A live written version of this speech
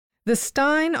The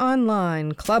Stein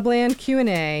Online Clubland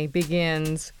Q&A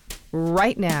begins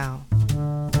right now.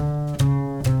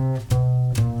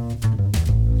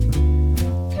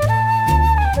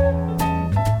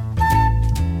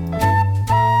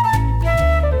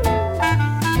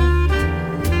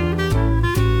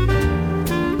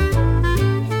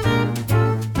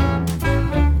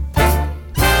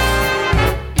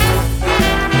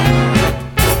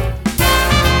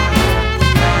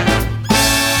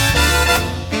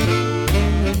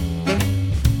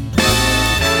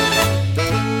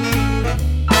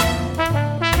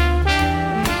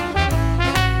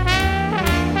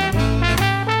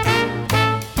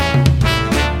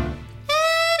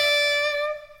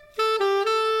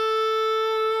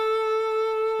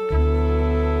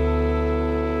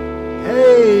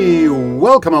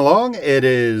 Welcome along. It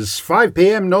is 5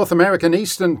 p.m. North American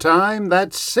Eastern Time.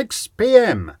 That's 6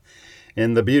 p.m.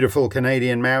 in the beautiful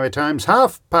Canadian Maritimes,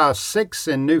 6:30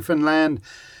 in Newfoundland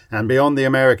and beyond the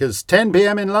Americas, 10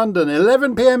 p.m. in London,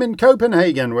 11 p.m. in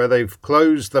Copenhagen, where they've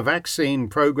closed the vaccine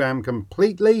program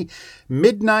completely,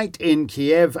 midnight in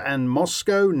Kiev and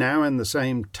Moscow, now in the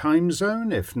same time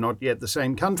zone, if not yet the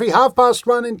same country,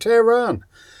 1:30 in Tehran.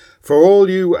 For all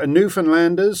you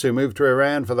Newfoundlanders who moved to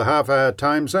Iran for the half-hour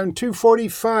time zone,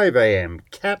 2:45 a.m.,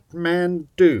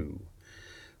 Kathmandu.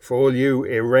 For all you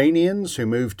Iranians who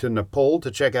moved to Nepal to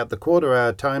check out the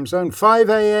quarter-hour time zone, 5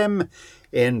 a.m.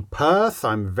 in Perth.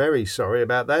 I'm very sorry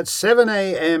about that. 7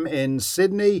 a.m. in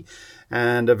Sydney,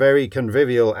 and a very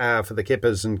convivial hour for the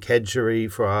Kippers and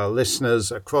Kedgeree for our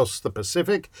listeners across the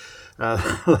Pacific.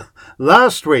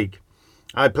 Last week,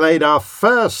 I played our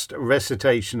first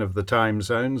recitation of the time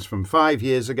zones from 5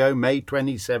 years ago, May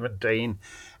 2017,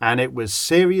 and it was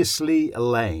seriously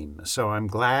lame, so I'm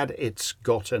glad it's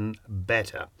gotten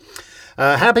better.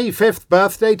 Happy 5th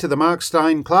birthday to the Mark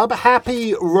Stein Club.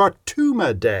 Happy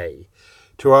Rotuma Day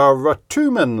to our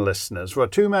Rotuman listeners.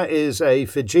 Rotuma is a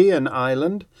Fijian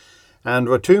island, and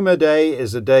Rotuma Day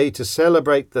is a day to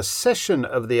celebrate the cession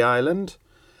of the island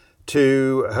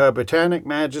to Her Britannic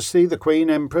Majesty, the Queen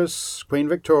Empress, Queen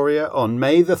Victoria, on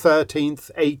May the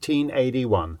 13th,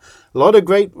 1881. A lot of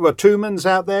great Rotumans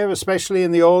out there, especially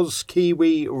in the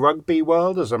Kiwi rugby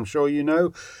world, as I'm sure you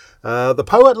know. The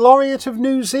Poet Laureate of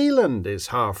New Zealand is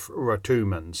half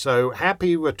Rotuman. So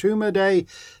happy Rotuma Day,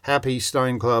 happy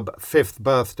Stein Club 5th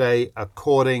birthday,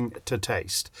 according to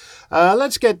taste.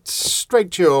 Let's get straight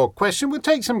to your question. We'll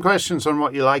take some questions on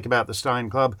what you like about the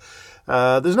Stein Club.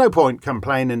 There's no point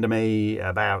complaining to me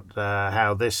about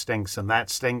how this stinks and that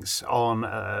stinks on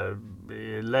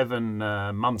 11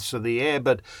 months of the year,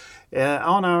 but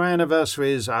on our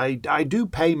anniversaries, I do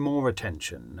pay more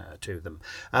attention to them.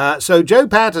 So Joe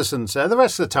Patterson said, the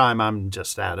rest of the time I'm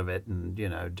just out of it and,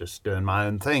 just doing my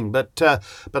own thing. But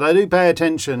I do pay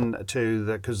attention to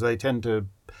that because they tend to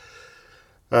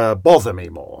bother me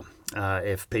more.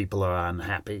 If people are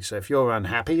unhappy. So if you're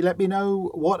unhappy, let me know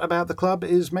what about the club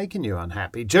is making you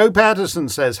unhappy. Joe Patterson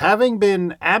says, having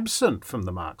been absent from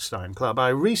the Mark Stein Club, I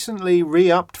recently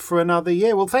re-upped for another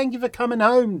year. Well, thank you for coming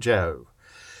home, Joe.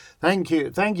 Thank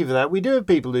you for that. We do have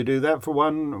people who do that for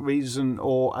one reason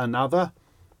or another.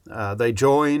 They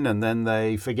join and then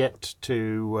they forget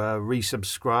to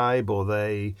resubscribe, or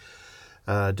they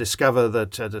discover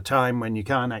that at a time when you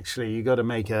can't actually, you got to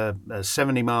make a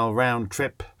 70-mile round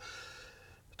trip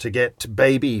to get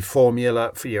baby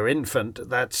formula for your infant,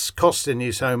 that's costing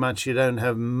you so much you don't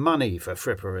have money for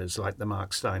fripperies like the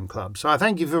Mark Stein Club. So I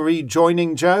thank you for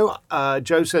rejoining, Joe.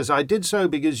 Joe says, I did so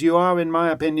because you are, in my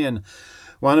opinion,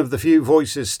 one of the few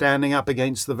voices standing up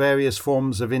against the various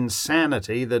forms of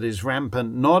insanity that is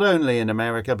rampant not only in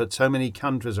America but so many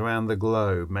countries around the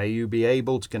globe. May you be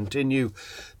able to continue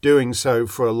doing so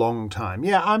for a long time.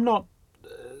 Yeah, I'm not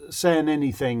saying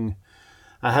anything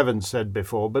I haven't said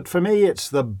before, but for me it's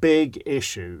the big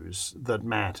issues that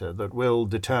matter, that will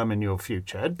determine your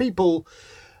future. And people,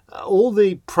 all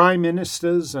the prime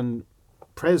ministers and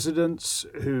presidents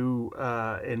who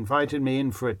invited me in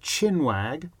for a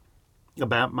chinwag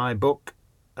about my book,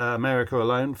 America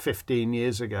Alone, 15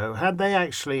 years ago, had they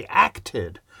actually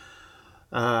acted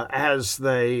as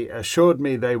they assured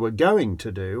me they were going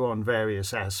to do on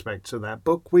various aspects of that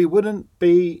book, we wouldn't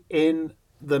be in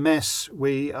the mess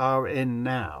we are in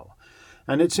now.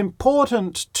 And it's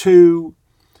important to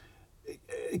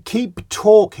keep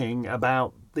talking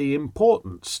about the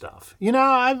important stuff.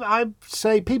 I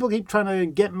say people keep trying to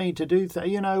get me to do this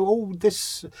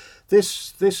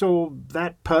or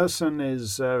that person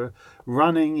is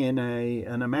running in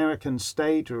an American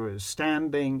state, or is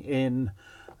standing in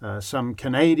some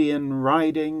Canadian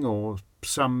riding or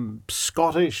some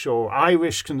Scottish or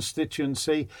Irish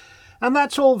constituency. And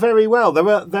that's all very well.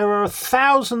 There are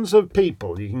thousands of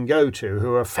people you can go to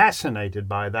who are fascinated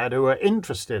by that, who are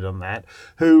interested in that,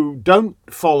 who don't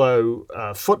follow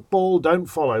football, don't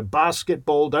follow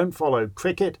basketball, don't follow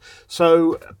cricket.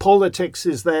 So politics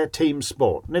is their team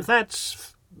sport. And if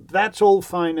that's all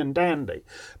fine and dandy.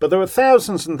 But there are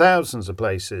thousands and thousands of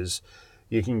places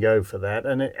you can go for that,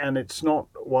 and it's not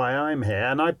why I'm here.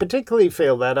 And I particularly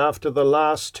feel that after the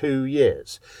last 2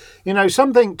 years. You know,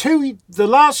 the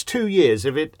last 2 years,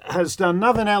 if it has done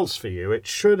nothing else for you, it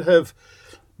should have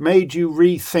made you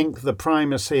rethink the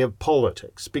primacy of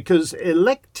politics, because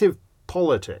elective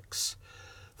politics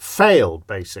failed,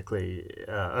 basically,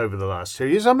 over the last 2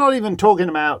 years. I'm not even talking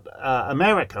about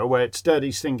America, where its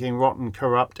dirty, stinking, rotten,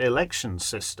 corrupt election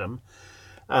system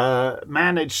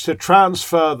managed to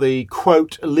transfer the,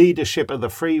 quote, leadership of the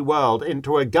free world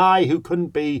into a guy who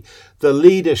couldn't be the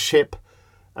leadership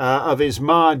of his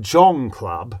mahjong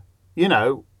club, you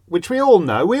know, which we all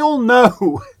know. We all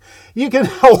know. You can,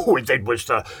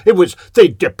 it was the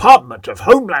Department of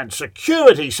Homeland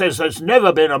Security says there's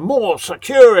never been a more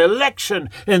secure election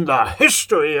in the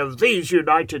history of these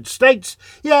United States.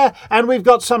 Yeah, and we've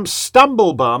got some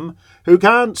stumblebum who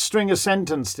can't string a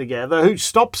sentence together, who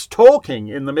stops talking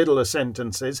in the middle of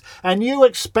sentences, and you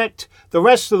expect the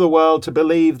rest of the world to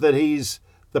believe that he's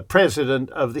the President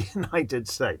of the United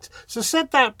States. So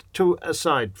set that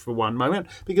aside for one moment,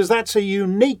 because that's a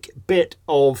unique bit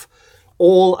of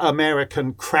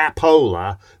all-American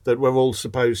crapola that we're all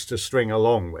supposed to string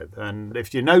along with. And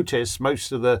if you notice,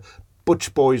 most of the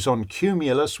butch boys on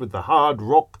Cumulus with the hard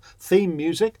rock theme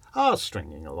music are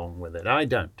stringing along with it. I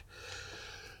don't.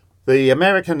 The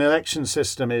American election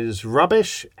system is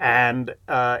rubbish, and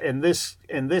in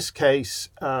this case,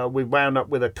 we wound up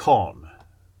with a con.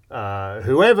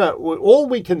 All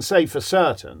we can say for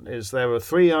certain is there are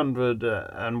 300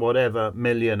 and whatever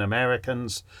million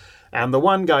Americans, and the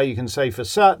one guy you can say for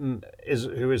certain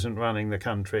who isn't running the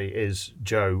country is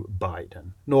Joe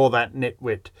Biden, nor that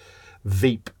nitwit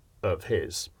Veep of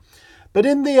his. But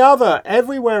in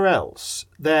everywhere else,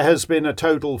 there has been a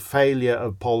total failure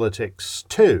of politics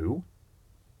too,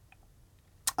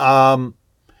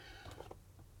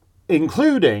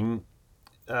 including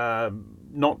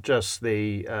not just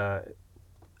the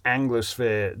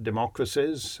Anglosphere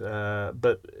democracies,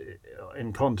 but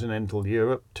in continental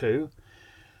Europe too.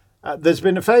 There's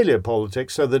been a failure of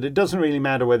politics, so that it doesn't really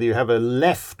matter whether you have a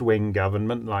left-wing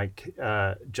government like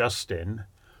Justin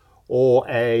or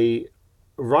a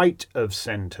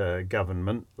right-of-centre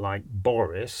government like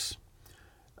Boris.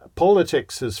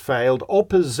 Politics has failed.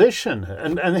 Opposition,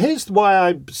 and here's why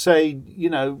I say, you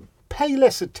know, pay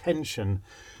less attention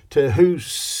to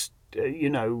who's,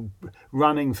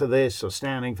 running for this or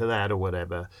standing for that or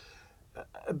whatever.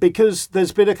 Because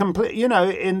there's been a complete,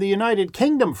 in the United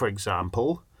Kingdom, for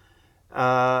example,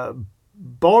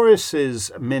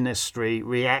 Boris's ministry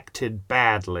reacted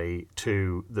badly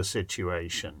to the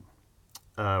situation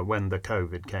when the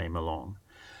COVID came along.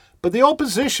 But the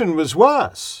opposition was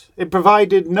worse. It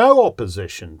provided no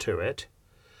opposition to it.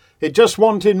 It just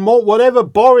wanted more. Whatever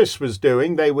Boris was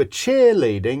doing, they were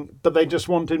cheerleading, but they just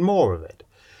wanted more of it.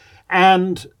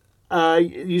 And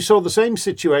you saw the same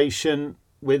situation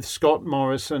with Scott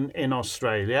Morrison in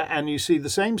Australia, and you see the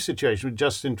same situation with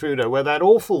Justin Trudeau, where that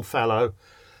awful fellow,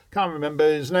 can't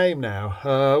remember his name now.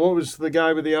 What was the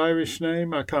guy with the Irish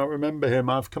name? I can't remember him.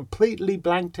 I've completely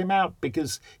blanked him out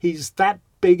because he's that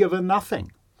big of a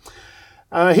nothing.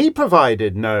 He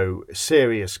provided no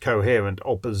serious, coherent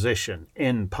opposition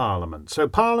in Parliament. So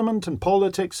Parliament and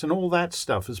politics and all that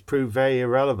stuff has proved very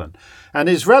irrelevant, and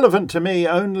is relevant to me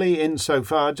only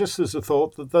insofar, just as a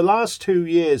thought, that the last 2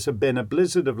 years have been a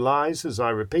blizzard of lies, as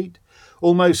I repeat.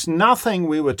 Almost nothing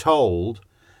we were told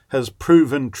has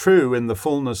proven true in the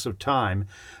fullness of time.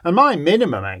 And my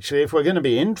minimum, actually, if we're going to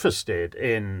be interested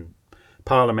in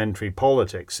parliamentary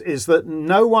politics, is that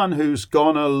no one who's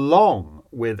gone along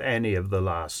with any of the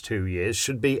last 2 years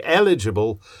should be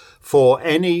eligible for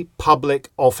any public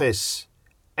office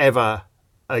ever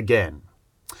again.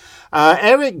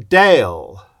 Eric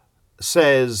Dale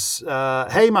says,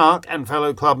 hey Mark and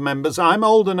fellow club members, I'm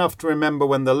old enough to remember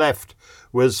when the left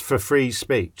was for free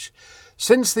speech.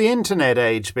 Since the internet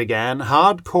age began,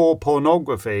 hardcore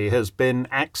pornography has been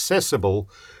accessible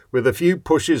with a few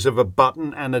pushes of a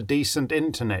button and a decent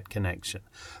internet connection.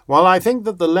 While I think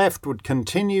that the left would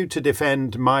continue to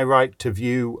defend my right to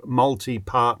view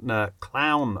multi-partner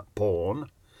clown porn,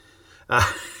 are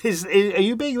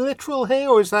you being literal here,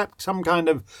 or is that some kind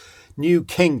of new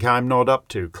kink I'm not up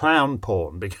to? Clown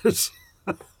porn, because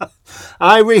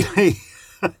I really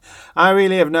I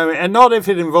really have no, and not if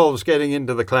it involves getting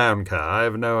into the clown car. I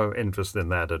have no interest in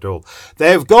that at all.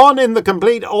 They've gone in the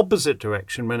complete opposite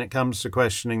direction when it comes to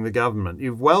questioning the government.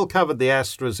 You've well covered the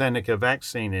AstraZeneca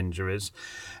vaccine injuries,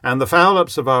 and the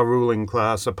foul-ups of our ruling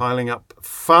class are piling up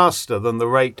faster than the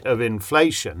rate of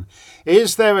inflation.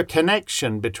 Is there a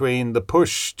connection between the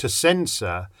push to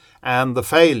censor and the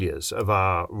failures of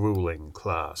our ruling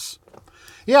class?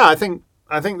 Yeah, I think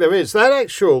there is. That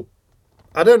actual,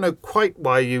 I don't know quite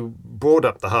why you brought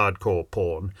up the hardcore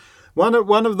porn. One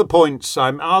of the points,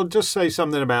 I'll just say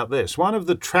something about this. One of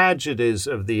the tragedies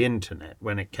of the internet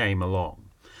when it came along,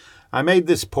 I made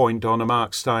this point on a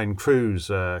Mark Stein cruise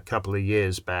a couple of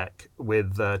years back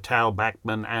with Tal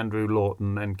Bachman, Andrew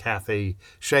Lawton and Kathy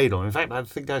Shadle. In fact, I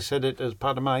think I said it as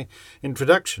part of my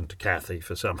introduction to Kathy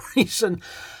for some reason.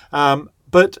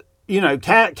 But, you know,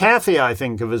 Kathy I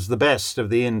think of as the best of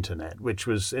the internet, which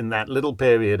was in that little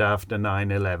period after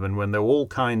 9/11 when there were all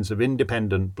kinds of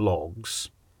independent blogs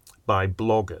by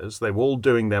bloggers. They were all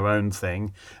doing their own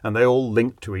thing and they all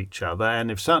linked to each other. And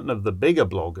if certain of the bigger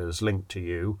bloggers linked to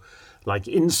you, like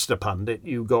Instapundit,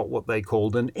 you got what they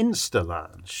called an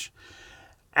Insta-Lunch.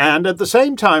 And at the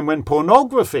same time, when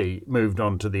pornography moved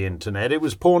onto the internet, it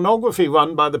was pornography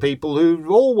run by the people who've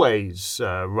always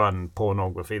run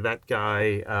pornography. That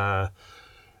guy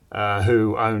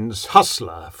who owned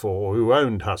Hustler,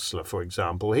 for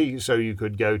example. So you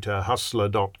could go to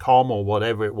hustler.com or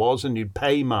whatever it was, and you'd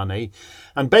pay money.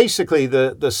 And basically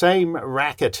the same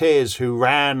racketeers who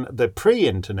ran the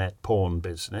pre-internet porn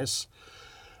business,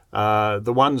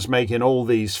 the ones making all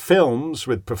these films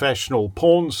with professional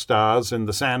porn stars in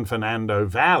the San Fernando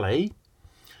Valley,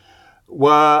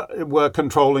 were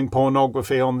controlling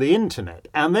pornography on the internet.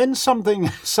 And then something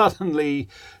suddenly,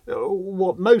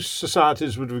 what most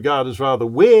societies would regard as rather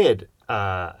weird,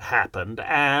 happened.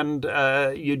 And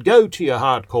you'd go to your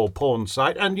hardcore porn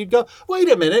site and you'd go, wait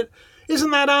a minute,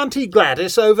 isn't that Auntie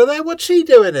Gladys over there? What's she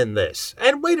doing in this?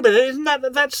 And wait a minute, isn't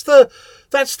that's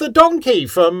the donkey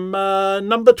from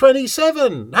number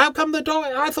 27? How come the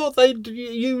donkey? I thought they'd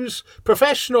use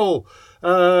professional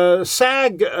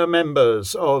SAG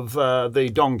members of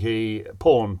the donkey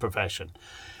porn profession.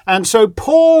 And so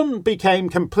porn became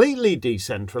completely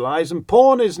decentralized, and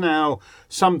porn is now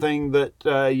something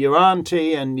that your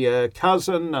auntie and your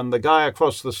cousin and the guy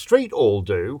across the street all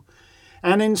do.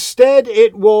 And instead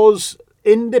it was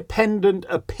independent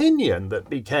opinion that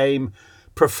became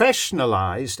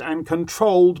professionalized and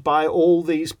controlled by all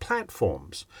these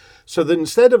platforms. So that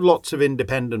instead of lots of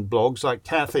independent blogs like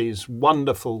Kathy's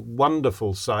wonderful,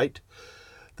 wonderful site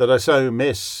that I so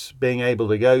miss being able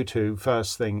to go to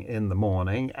first thing in the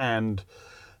morning, and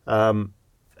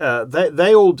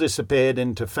they all disappeared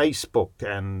into Facebook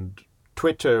and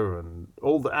Twitter and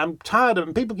all that. I'm tired of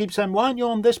them. People keep saying, why aren't you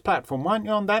on this platform? Why aren't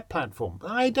you on that platform?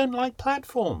 I don't like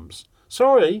platforms.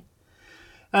 Sorry.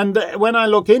 And when I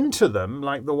look into them,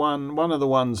 like one of the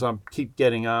ones I keep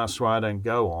getting asked why I don't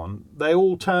go on, they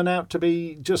all turn out to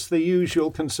be just the usual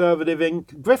conservative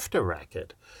grifter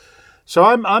racket. So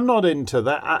I'm not into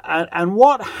that. And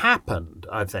what happened,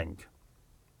 I think,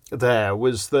 there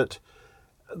was that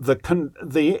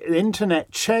the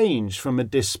internet changed from a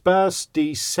dispersed,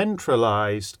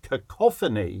 decentralized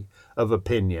cacophony of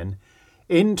opinion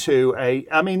into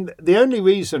the only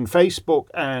reason Facebook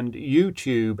and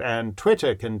YouTube and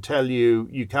Twitter can tell you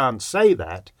can't say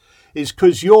that is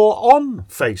because you're on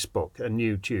Facebook and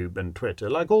YouTube and Twitter,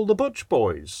 like all the Butch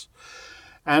Boys.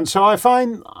 And so I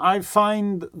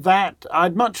find that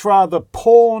I'd much rather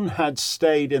porn had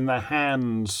stayed in the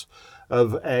hands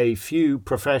of a few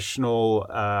professional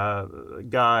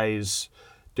guys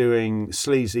doing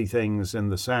sleazy things in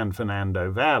the San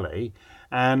Fernando Valley,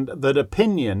 and that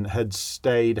opinion had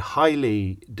stayed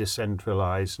highly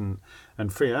decentralized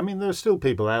and free. I mean, there are still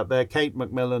people out there, Kate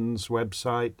McMillan's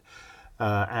website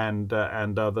and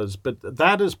others, but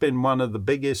that has been one of the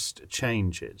biggest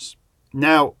changes.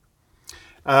 Now,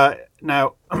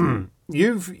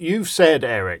 you've said,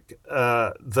 Eric,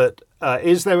 that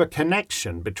is there a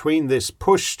connection between this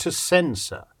push to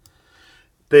censor,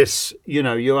 this,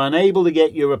 you're unable to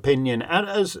get your opinion, and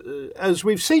as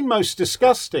we've seen most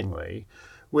disgustingly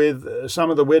with some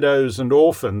of the widows and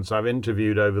orphans I've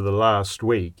interviewed over the last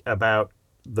week about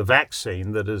the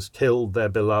vaccine that has killed their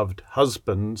beloved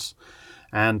husbands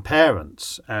and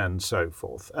parents and so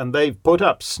forth. And they've put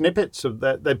up snippets of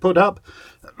that. They put up,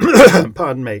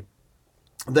 pardon me,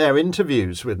 their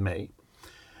interviews with me.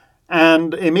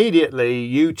 And immediately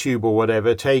YouTube or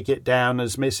whatever take it down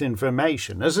as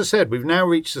misinformation. As I said, we've now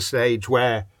reached a stage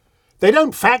where they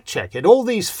don't fact check it. All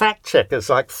these fact checkers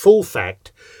like Full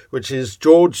Fact, which is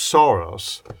George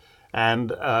Soros,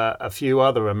 and a few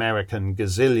other American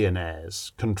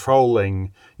gazillionaires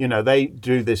controlling, they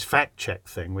do this fact check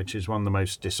thing, which is one of the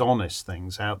most dishonest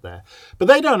things out there. But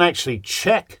they don't actually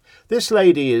check. This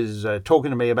lady is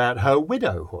talking to me about her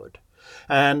widowhood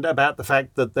and about the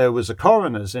fact that there was a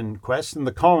coroner's inquest, and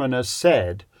the coroner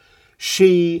said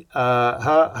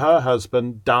her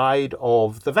husband died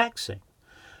of the vaccine.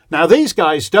 Now, these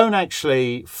guys don't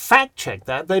actually fact check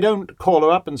that. They don't call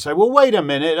her up and say, well, wait a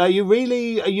minute, are you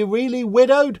really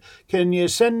widowed? Can you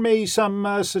send me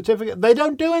some certificate? They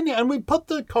don't do any. And we put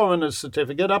the coroner's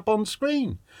certificate up on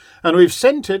screen. And we've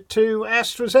sent it to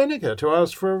AstraZeneca to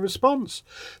ask for a response.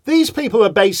 These people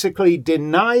are basically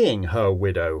denying her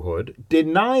widowhood,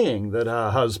 denying that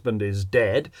her husband is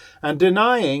dead, and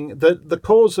denying that the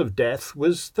cause of death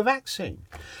was the vaccine.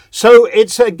 So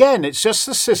it's just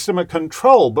the system of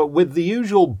control, but with the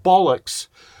usual bollocks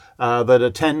that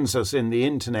attends us in the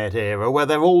internet era, where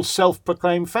they're all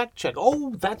self-proclaimed fact-check.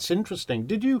 Oh, that's interesting.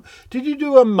 Did you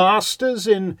do a master's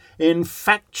in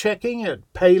fact-checking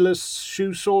at Payless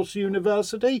Shoe Source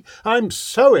University? I'm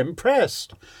so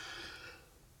impressed.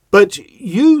 But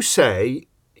you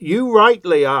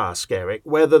rightly ask, Eric,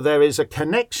 whether there is a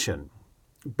connection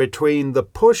between the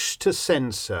push to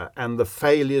censor and the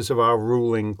failures of our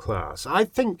ruling class. I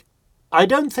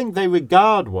don't think they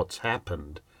regard what's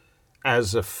happened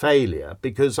as a failure,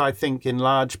 because I think in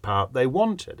large part they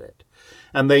wanted it.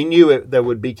 And they knew there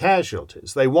would be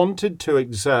casualties. They wanted to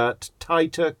exert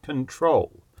tighter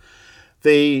control.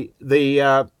 The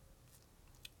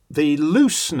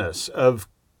looseness of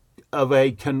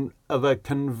a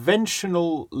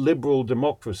conventional liberal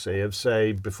democracy of,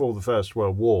 say, before the First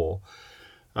World War,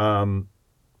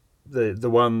 the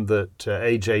one that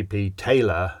A.J.P.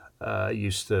 Taylor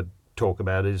used to talk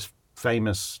about, his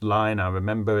famous line, I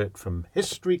remember it from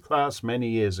history class many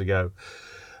years ago,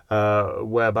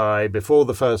 whereby before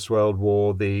the First World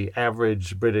War, the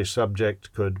average British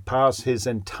subject could pass his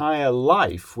entire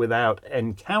life without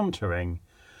encountering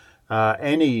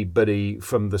anybody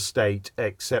from the state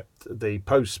except the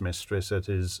postmistress at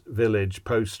his village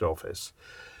post office.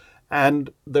 And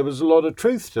there was a lot of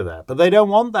truth to that. But they don't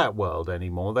want that world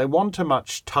anymore. They want a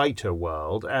much tighter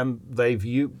world. And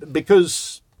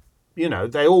because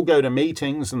they all go to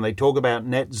meetings and they talk about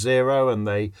net zero and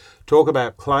they talk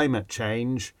about climate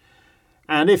change.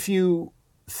 And if you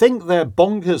think they're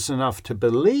bonkers enough to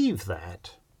believe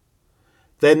that,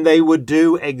 then they would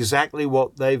do exactly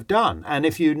what they've done. And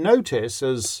if you notice,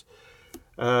 as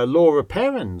Laura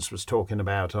Perrins was talking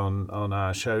about on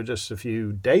our show just a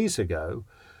few days ago,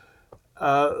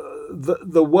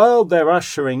 the world they're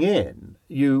ushering in,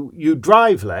 you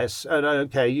drive less, and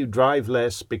okay, you drive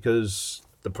less because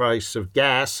the price of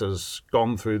gas has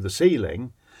gone through the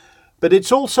ceiling, but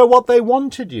it's also what they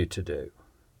wanted you to do,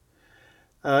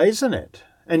 isn't it?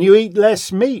 And you eat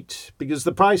less meat because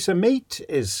the price of meat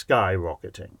is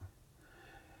skyrocketing.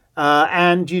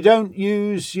 And you don't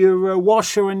use your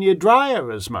washer and your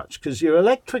dryer as much because your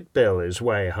electric bill is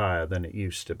way higher than it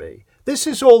used to be. This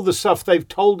is all the stuff they've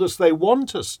told us they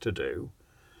want us to do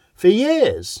for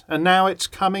years, and now it's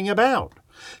coming about.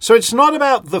 So it's not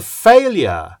about the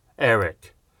failure,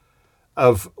 Eric,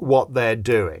 of what they're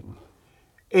doing.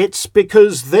 It's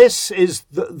because this is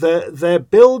they're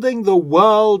building the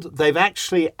world they've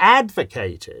actually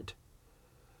advocated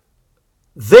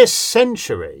this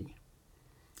century.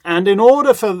 And in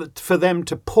order for them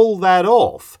to pull that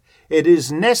off, it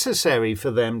is necessary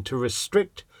for them to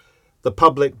restrict the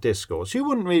public discourse. You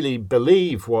wouldn't really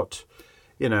believe what,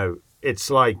 it's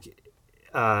like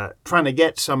trying to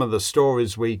get some of the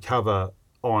stories we cover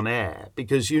on air,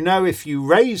 because if you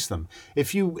raise them,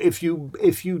 if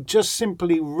you just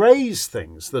simply raise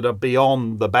things that are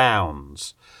beyond the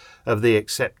bounds of the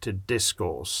accepted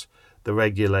discourse, the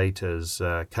regulators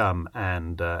come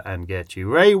and get you.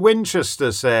 Ray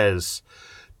Winchester says,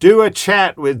 do a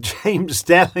chat with James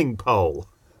Delingpole.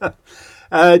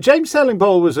 James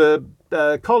Delingpole was a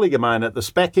colleague of mine at the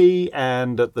Specky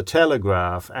and at the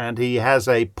Telegraph, and he has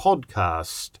a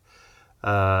podcast.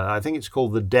 I think it's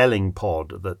called the Delling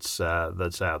Pod that's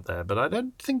out there, but I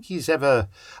don't think he's ever.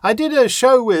 I did a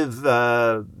show with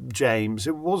James.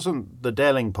 It wasn't the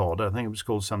Delling Pod. I think it was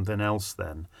called something else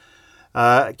then.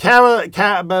 I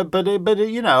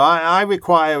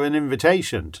require an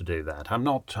invitation to do that. I'm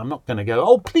not going to go,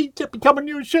 oh, please let me come on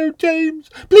your show, James.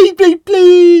 Please, please,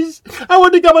 please. I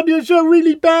want to come on your show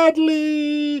really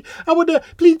badly. I wanted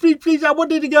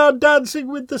to go on Dancing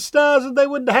with the Stars and they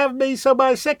wouldn't have me, so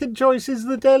my second choice is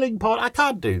the Delling Pod. I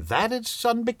can't do that. It's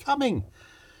unbecoming.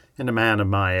 in a man of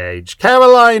my age.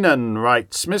 Carolinen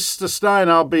writes, Mr. Stein,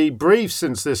 I'll be brief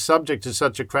since this subject is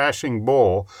such a crashing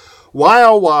bore. Why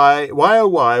oh why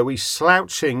are we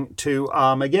slouching to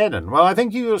Armageddon? Well, I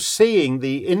think you're seeing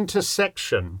the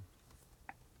intersection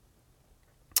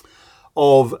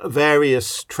of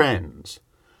various trends,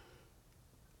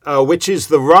 which is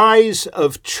the rise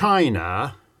of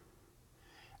China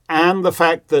and the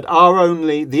fact that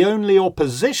the only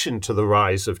opposition to the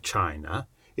rise of China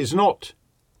is not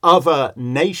other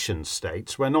nation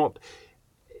states. We're not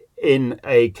in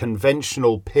a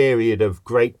conventional period of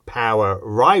great power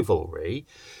rivalry,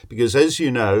 because, as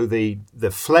you know, the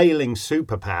flailing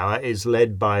superpower is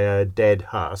led by a dead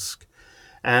husk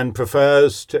and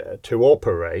prefers to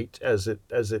operate, as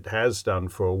it has done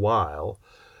for a while,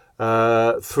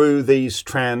 through these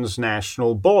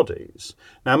transnational bodies.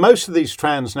 Now, most of these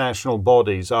transnational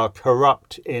bodies are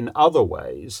corrupt in other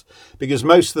ways, because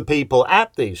most of the people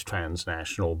at these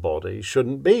transnational bodies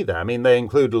shouldn't be there. I mean, they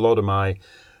include a lot of my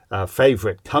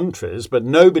favourite countries, but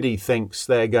nobody thinks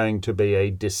they're going to be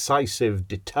a decisive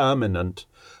determinant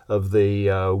of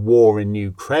the war in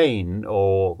Ukraine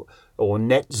or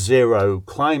net zero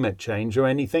climate change or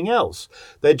anything else.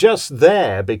 They're just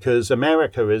there because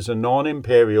America is a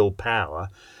non-imperial power,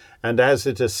 and as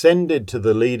it ascended to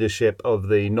the leadership of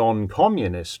the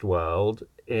non-communist world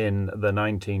in the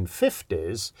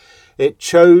 1950s, it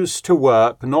chose to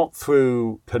work not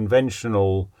through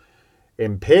conventional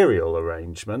imperial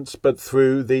arrangements, but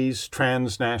through these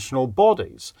transnational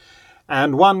bodies.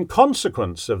 And one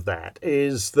consequence of that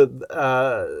is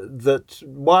that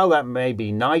while that may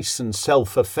be nice and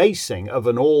self-effacing of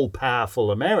an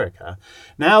all-powerful America,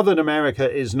 now that America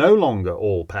is no longer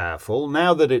all-powerful,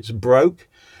 now that it's broke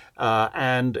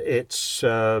and its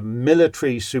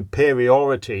military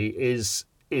superiority is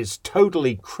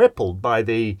totally crippled by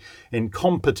the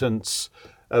incompetence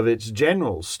of its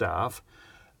general staff,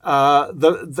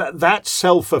 that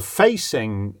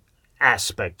self-effacing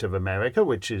aspect of America,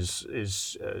 which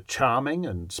is charming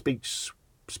and speaks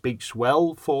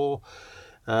well for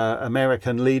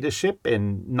American leadership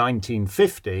in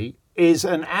 1950, is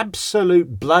an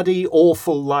absolute bloody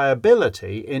awful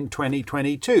liability in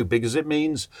 2022, because it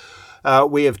means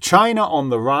we have China on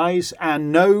the rise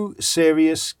and no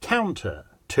serious counter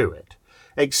to it,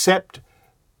 except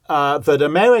that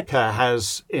America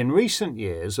has in recent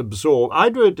years absorbed. I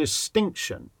drew a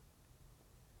distinction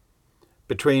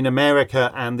between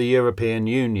America and the European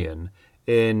Union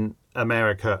in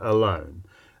America alone,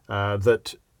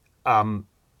 that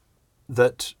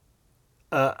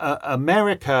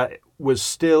America was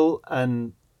still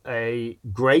a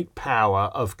great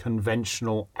power of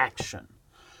conventional action.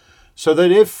 So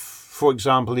that if, for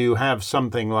example, you have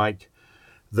something like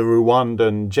the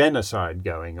Rwandan genocide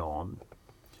going on,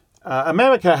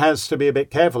 America has to be a bit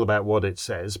careful about what it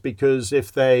says, because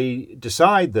if they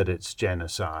decide that it's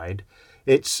genocide,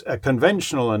 it's a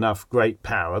conventional enough great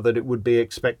power that it would be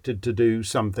expected to do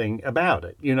something about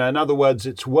it. You know, in other words,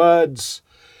 its words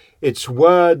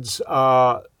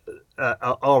are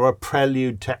a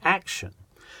prelude to action.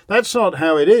 That's not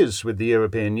how it is with the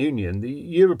European Union. The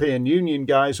European Union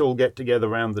guys all get together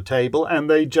around the table and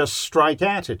they just strike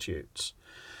attitudes.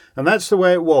 And that's the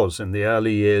way it was in the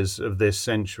early years of this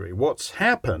century. What's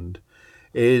happened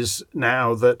is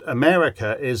now that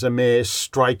America is a mere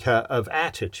striker of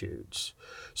attitudes.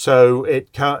 So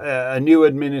a new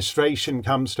administration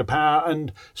comes to power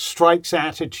and strikes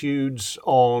attitudes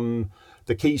on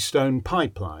the Keystone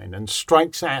Pipeline and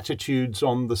strikes attitudes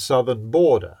on the southern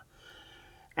border.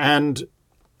 And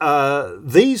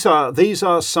these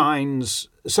are signs.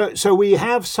 So we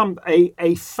have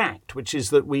a fact, which is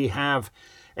that we have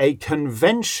a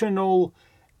conventional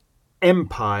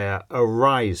empire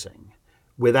arising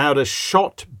without a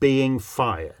shot being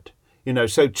fired. You know,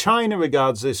 so China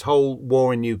regards this whole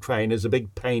war in Ukraine as a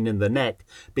big pain in the neck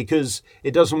because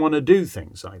it doesn't want to do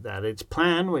things like that. Its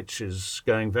plan, which is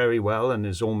going very well and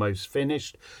is almost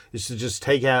finished, is to just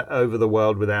take out over the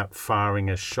world without firing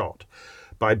a shot,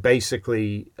 by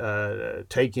basically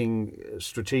taking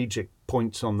strategic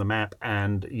points on the map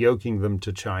and yoking them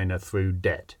to China through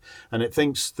debt. And it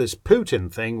thinks this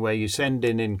Putin thing, where you send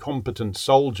in incompetent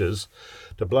soldiers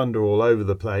to blunder all over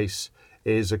the place,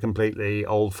 is a completely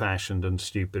old-fashioned and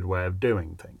stupid way of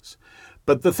doing things.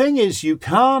 But the thing is, you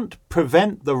can't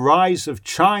prevent the rise of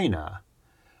China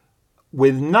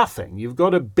with nothing. You're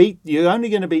only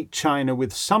going to beat China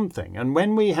with something. And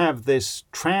when we have this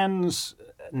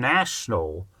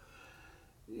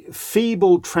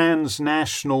feeble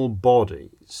transnational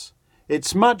bodies,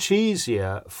 it's much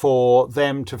easier for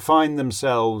them to find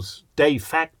themselves de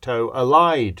facto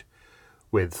allied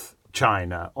with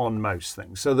China on most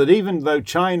things. So that even though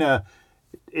China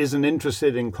isn't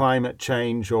interested in climate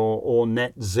change or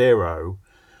net zero,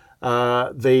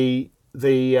 the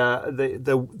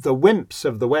wimps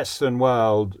of the Western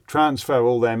world transfer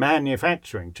all their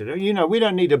manufacturing to. We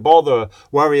don't need to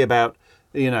worry about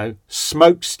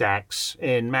smokestacks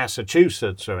in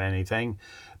Massachusetts or anything,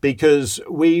 because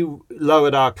we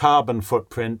lowered our carbon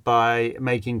footprint by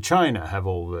making China have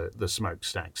all the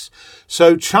smokestacks.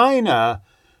 So China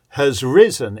has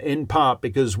risen in part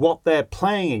because what they're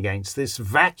playing against, this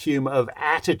vacuum of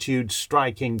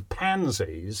attitude-striking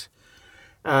pansies,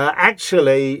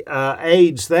 actually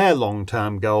aids their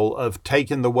long-term goal of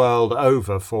taking the world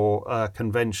over for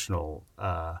conventional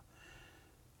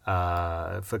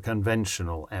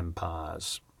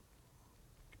empires.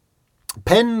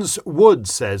 Penn's Wood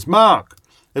says, Mark,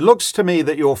 it looks to me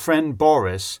that your friend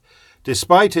Boris,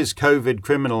 despite his COVID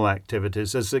criminal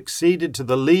activities, has succeeded to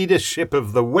the leadership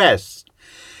of the West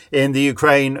in the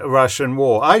Ukraine-Russian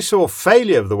war. I saw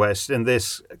failure of the West in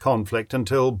this conflict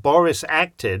until Boris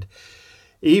acted,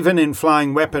 even in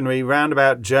flying weaponry round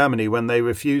about Germany when they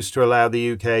refused to allow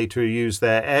the UK to use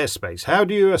their airspace. How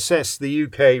do you assess the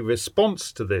UK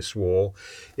response to this war,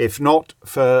 if not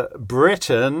for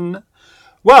Britain?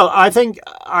 Well, I think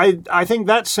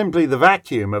that's simply the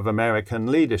vacuum of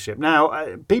American leadership.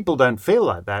 Now, people don't feel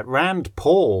like that. Rand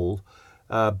Paul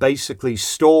basically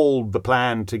stalled the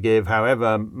plan to give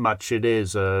however much it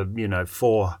is,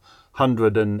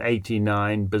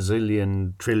 489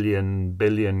 bazillion, trillion,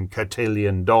 billion,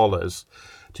 cotillion dollars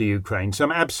to Ukraine.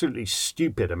 Some absolutely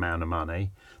stupid amount of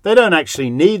money. They don't actually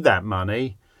need that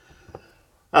money.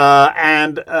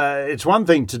 And it's one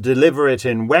thing to deliver it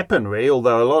in weaponry,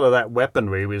 although a lot of that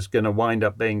weaponry is going to wind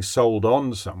up being sold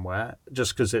on somewhere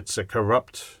just because it's a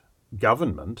corrupt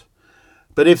government.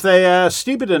 But if they are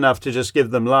stupid enough to just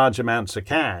give them large amounts of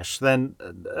cash, then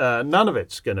none of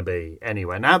it's going to be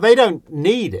anywhere. Now, they don't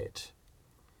need it.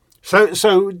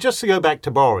 So just to go back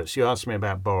to Boris, you asked me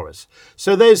about Boris.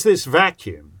 So there's this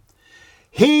vacuum.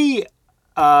 He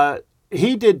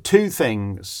did two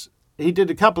things. He did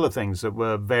a couple of things that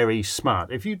were very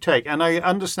smart. If you take, and I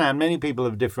understand many people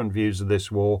have different views of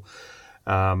this war,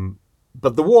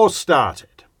 but the war started.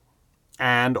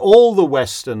 And all the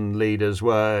Western leaders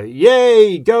were,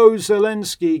 yay, go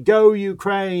Zelensky, go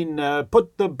Ukraine,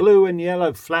 put the blue and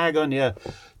yellow flag on your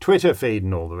Twitter feed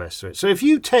and all the rest of it. So if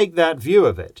you take that view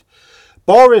of it,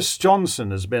 Boris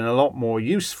Johnson has been a lot more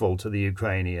useful to the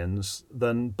Ukrainians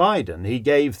than Biden. He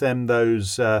gave them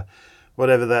those,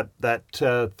 whatever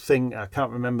that thing, I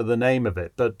can't remember the name of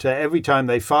it, but every time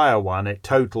they fire one, it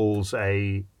totals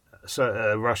a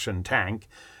Russian tank.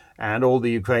 And all the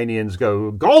Ukrainians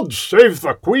go, God save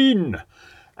the Queen.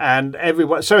 And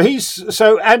everyone,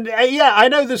 I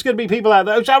know there's going to be people out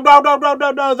there who say,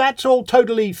 no, that's all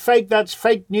totally fake. That's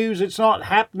fake news. It's not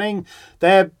happening.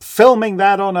 They're filming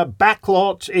that on a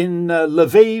backlot in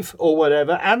Lviv or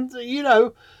whatever. And,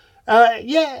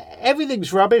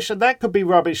 everything's rubbish, and that could be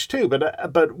rubbish too.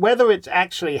 But whether it's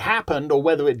actually happened or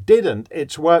whether it didn't,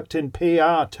 it's worked in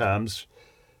PR terms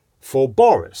for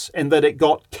Boris, in that it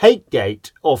got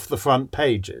Cakegate off the front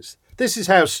pages. This is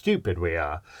how stupid we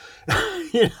are.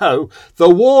 The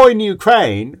war in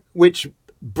Ukraine, which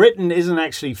Britain isn't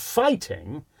actually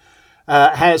fighting,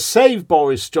 has saved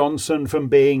Boris Johnson from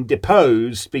being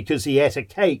deposed because he ate a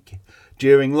cake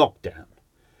during lockdown.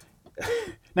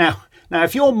 Now,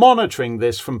 if you're monitoring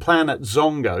this from planet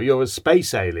Zongo, you're a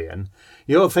space alien,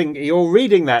 you're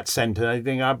reading that sentence and you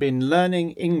think, I've been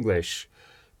learning English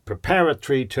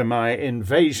preparatory to my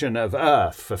invasion of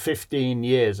Earth for 15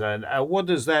 years. And what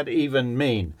does that even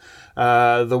mean?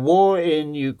 The war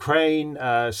in Ukraine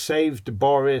saved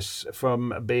Boris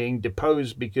from being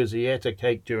deposed because he ate a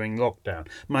cake during lockdown.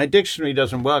 My dictionary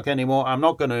doesn't work anymore. I'm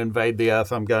not going to invade the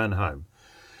Earth. I'm going home.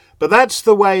 But that's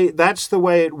the way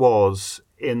it was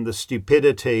in the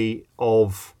stupidity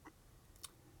of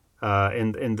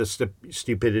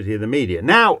stupidity of the media.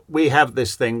 Now we have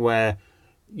this thing where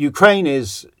Ukraine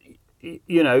is,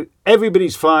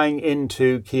 everybody's flying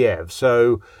into Kiev.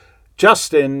 So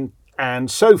Justin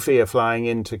and Sophie are flying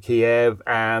into Kiev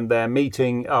and they're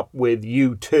meeting up with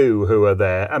U2 who are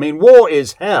there. I mean, war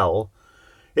is hell.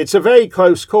 It's a very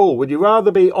close call. Would you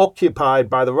rather be occupied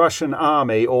by the Russian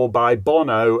army or by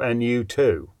Bono and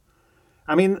U2?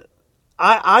 I mean,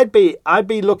 I'd be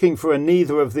looking for a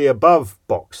neither of the above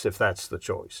box if that's the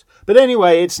choice. But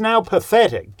anyway, it's now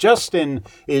pathetic. Justin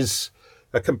is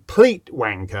a complete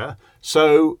wanker,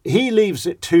 so he leaves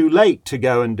it too late to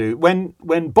go and do.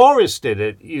 When Boris did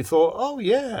it, you thought, oh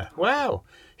yeah, wow,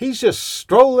 he's just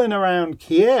strolling around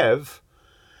Kiev,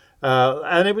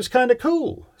 And it was kind of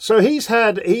cool. So he's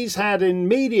had in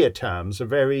media terms a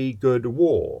very good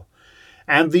war.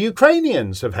 And the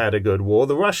Ukrainians have had a good war.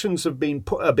 The Russians are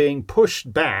being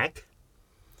pushed back.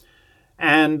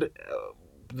 And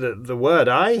the word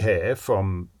I hear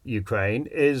from Ukraine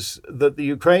is that the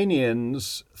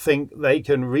Ukrainians think they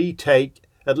can retake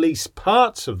at least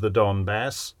parts of the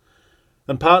Donbass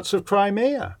and parts of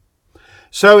Crimea.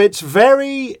 So it's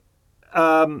very...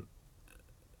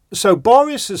 so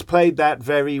Boris has played that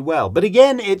very well. But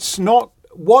again, it's not...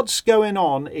 What's going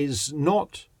on is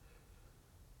not...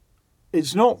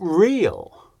 It's not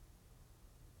real.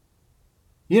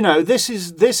 You know, this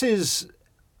is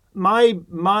my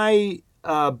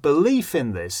belief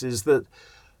in this is that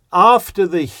after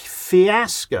the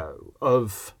fiasco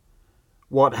of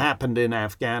what happened in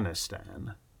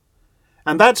Afghanistan,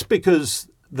 and that's because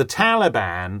the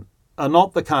Taliban are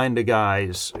not the kind of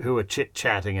guys who are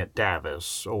chit-chatting at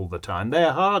Davos all the time.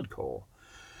 They're hardcore.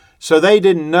 So they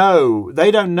don't know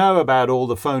about all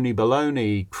the phony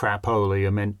baloney crapola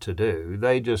you're meant to do.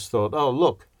 They just thought, oh,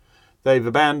 look, they've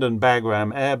abandoned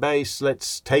Bagram Air Base.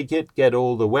 Let's take it, get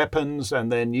all the weapons,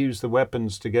 and then use the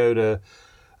weapons to go to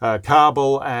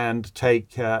Kabul and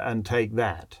take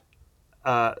that.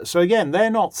 So again, they're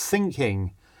not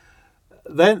thinking.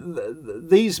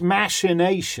 These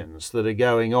machinations that are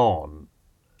going on,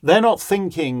 they're not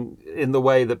thinking in the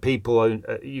way that people...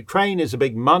 Ukraine is a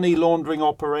big money laundering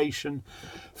operation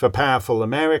for powerful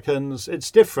Americans. It's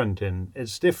different in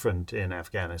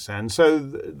Afghanistan. So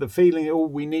the feeling,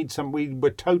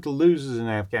 we're total losers in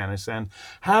Afghanistan.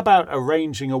 How about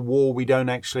arranging a war we don't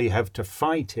actually have to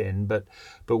fight in, but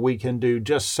we can do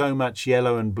just so much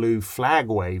yellow and blue flag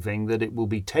waving that it will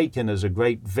be taken as a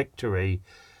great victory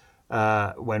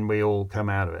when we all come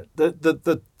out of it.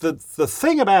 The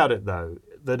thing about it, though,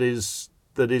 that is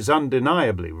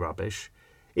undeniably rubbish,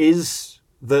 is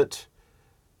that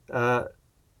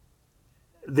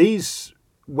these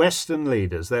Western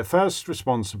leaders, their first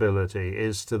responsibility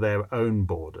is to their own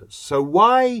borders. So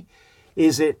why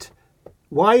is it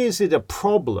a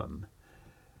problem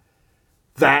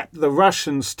that the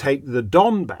Russians take the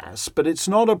Donbass, but it's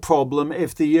not a problem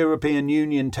if the European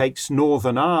Union takes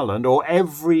Northern Ireland, or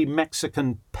every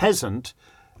Mexican peasant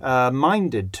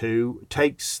minded to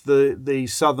takes the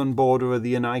southern border of the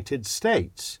United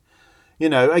States? You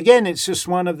know, again, it's just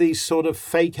one of these sort of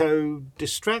fake-o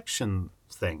distraction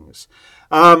things.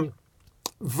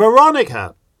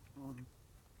 Veronica,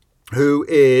 who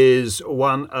is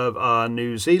one of our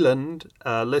New Zealand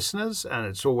listeners, and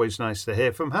it's always nice to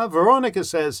hear from her. Veronica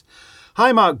says,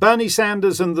 "Hi, Mark. Bernie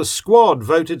Sanders and the squad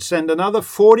voted to send another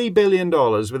 $40 billion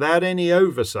without any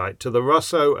oversight to the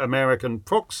Russo-American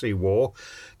proxy war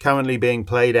currently being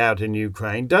played out in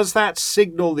Ukraine. Does that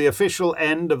signal the official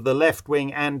end of the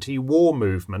left-wing anti-war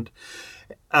movement?"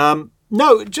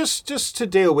 No, just to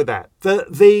deal with that.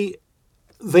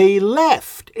 The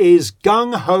left is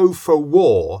gung-ho for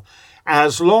war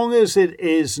as long as it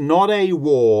is not a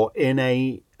war in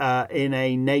a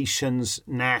nation's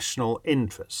national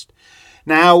interest.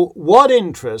 Now, what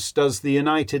interest does the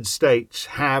United States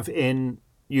have in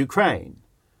Ukraine?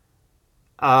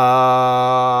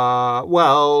 Well,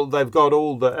 they've got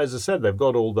all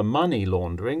the money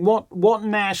laundering. What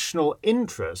national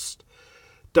interest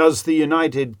does the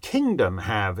United Kingdom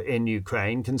have in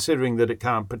Ukraine, considering that it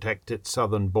can't protect its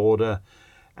southern border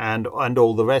and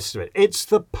all the rest of it? It's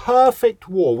the perfect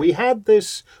war. We had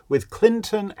this with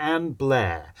Clinton and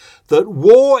Blair, that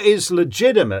war is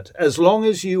legitimate as long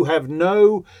as you have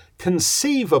no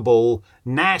conceivable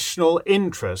national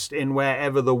interest in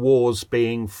wherever the war's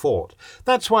being fought.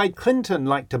 That's why Clinton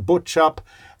liked to butch up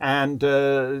and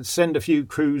send a few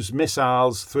cruise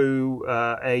missiles through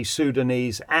a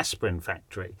Sudanese aspirin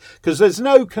factory, because there's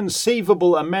no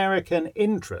conceivable American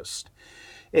interest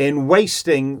in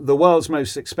wasting the world's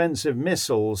most expensive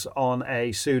missiles on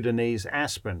a Sudanese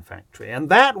aspirin factory. And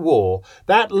that war,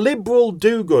 that liberal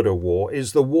do-gooder war,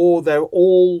 is the war they're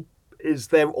all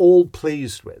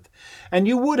pleased with. And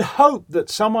you would hope that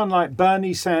someone like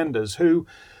Bernie Sanders, who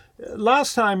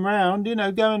last time round,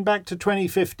 going back to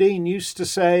 2015, used to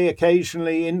say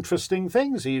occasionally interesting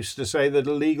things. He used to say that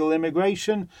illegal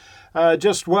immigration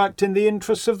just worked in the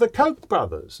interests of the Koch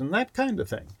brothers and that kind of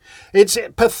thing. It's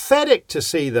pathetic to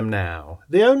see them now.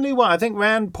 The only one, I think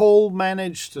Rand Paul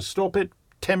managed to stop it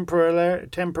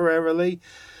temporarily.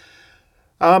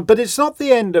 But it's not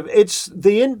the end of it's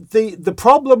the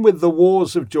problem with the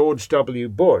wars of George W.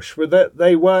 Bush were that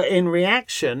they were in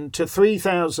reaction to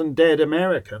 3,000 dead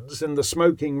Americans in the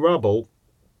smoking rubble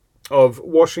of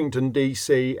Washington,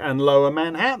 D.C. and Lower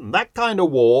Manhattan. That kind of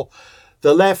war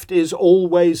the left is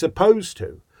always opposed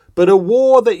to. but a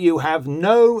war that you have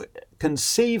no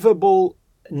conceivable,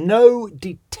 no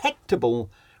detectable,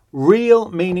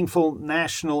 real, meaningful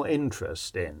national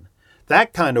interest in.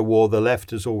 That kind of war the left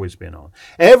has always been on.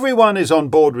 Everyone is on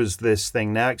board with this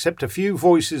thing now, except a few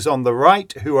voices on the right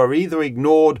who are either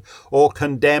ignored or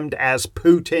condemned as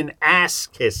Putin ass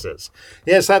kissers.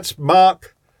 Yes, that's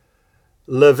Mark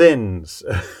Levin's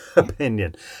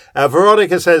opinion.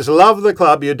 Veronica says, love the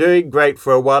club. You're doing great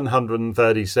for a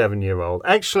 137-year-old.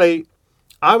 Actually,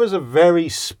 I was a very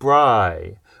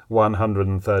spry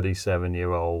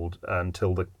 137-year-old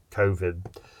until the COVID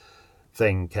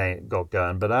thing got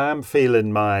going, but I am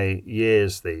feeling my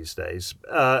years these days.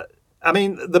 I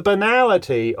mean, the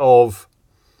banality of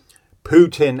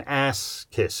Putin ass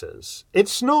kissers.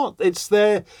 It's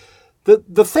the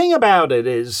thing about it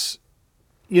is,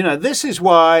 this is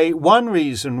one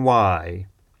reason why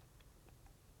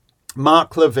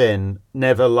Mark Levin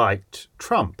never liked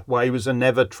Trump, why he was a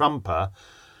never Trumper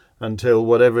until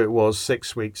whatever it was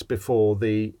 6 weeks before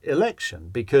the election,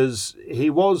 because he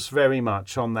was very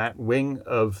much on that wing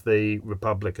of the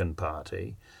Republican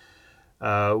Party,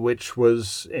 which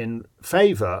was in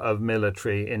favor of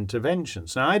military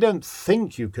interventions. Now, I don't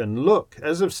think you can look,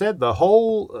 as I've said, the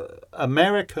whole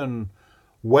American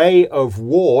way of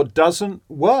war doesn't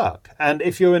work. And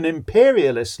if you're an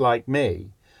imperialist like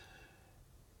me,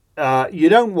 you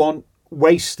don't want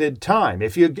wasted time.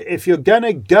 If you're going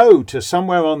to go to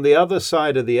somewhere on the other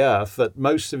side of the earth that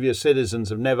most of your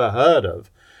citizens have never heard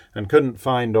of and couldn't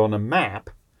find on a map,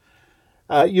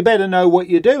 you better know what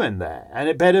you're doing there, and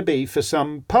it better be for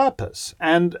some purpose.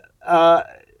 And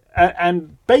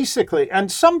basically,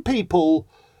 and some people,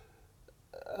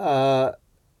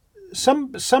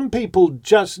 some people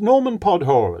just Norman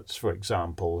Podhoretz, for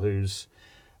example, who's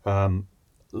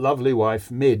lovely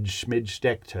wife, Midge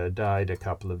Decter, died a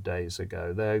couple of days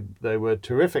ago. They were a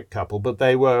terrific couple, but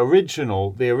they were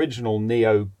the original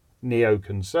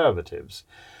neoconservatives.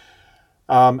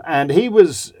 And he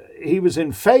was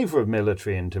in favor of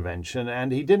military intervention,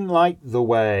 and he didn't like the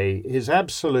way, his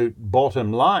absolute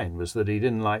bottom line was that he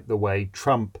didn't like the way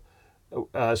Trump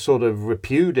sort of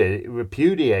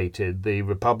repudiated the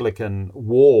Republican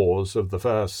wars of the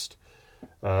first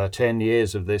 10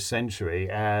 years of this century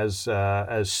as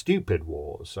stupid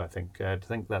wars. I think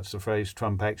that's the phrase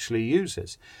Trump actually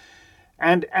uses,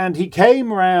 and he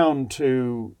came round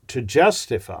to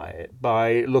justify it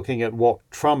by looking at what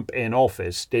Trump in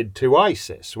office did to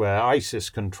ISIS, where ISIS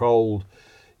controlled,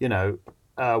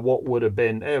 what would have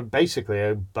been basically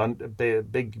a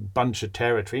big bunch of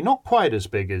territory, not quite as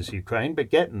big as Ukraine,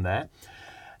 but getting there,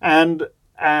 and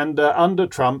under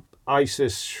Trump,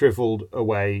 ISIS shriveled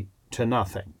away to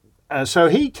nothing. So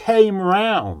he came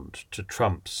round to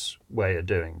Trump's way of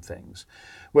doing things.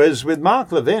 Whereas with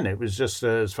Mark Levin, it was just,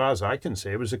 as far as I can see,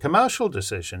 it was a commercial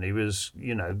decision. He was,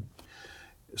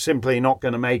 simply not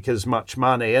going to make as much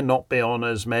money and not be on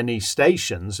as many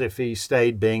stations if he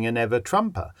stayed being an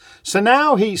ever-Trumper. So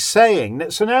now he's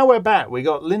saying, so now we're back. We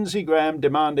got Lindsey Graham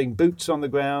demanding boots on the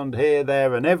ground here,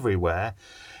 there and everywhere.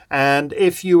 And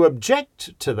if you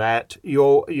object to that,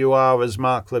 you are, as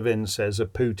Mark Levin says, a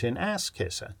Putin ass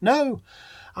kisser. No,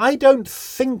 I don't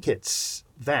think it's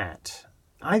that.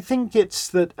 I think it's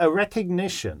that a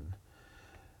recognition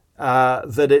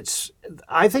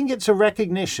I think it's a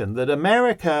recognition that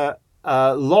America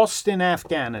lost in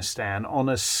Afghanistan on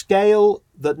a scale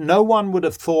that no one would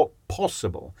have thought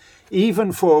possible,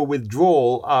 even for a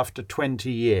withdrawal after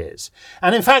 20 years.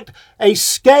 And in fact, a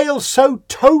scale so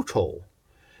total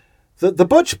that the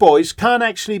Butch boys can't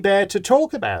actually bear to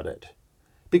talk about it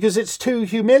because it's too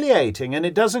humiliating, and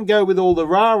it doesn't go with all the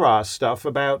rah-rah stuff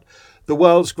about the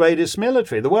world's greatest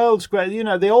military. The world's great,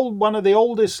 one of the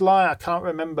oldest I can't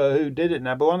remember who did it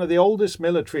now, but one of the oldest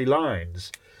military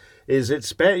lines is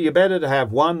you're better to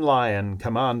have one lion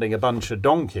commanding a bunch of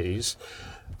donkeys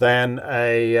than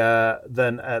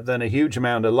a huge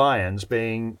amount of lions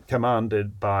being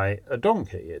commanded by a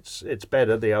donkey. It's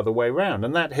better the other way round,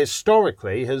 and that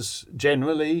historically has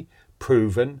generally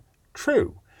proven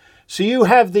true. So you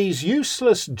have these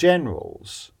useless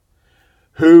generals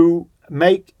who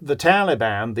make the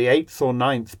Taliban the 8th or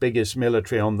 9th biggest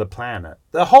military on the planet.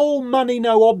 The whole money,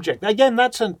 no object. Again,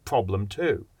 that's a problem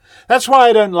too. That's why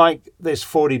I don't like this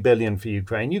 40 billion for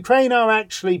Ukraine. Ukraine are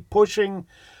actually pushing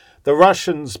the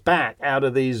Russians back out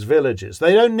of these villages.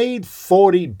 They don't need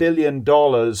 $40 billion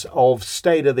of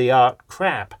state-of-the-art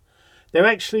crap. They're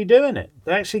actually doing it.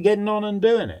 They're actually getting on and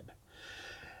doing it.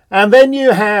 And then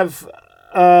you have,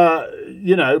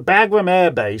 Bagram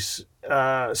Air Base.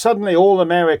 Suddenly all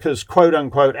America's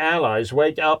quote-unquote allies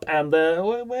wake up and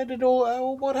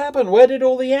what happened? Where did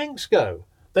all the Yanks go?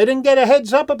 They didn't get a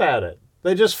heads up about it.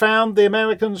 They just found the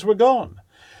Americans were gone.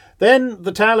 Then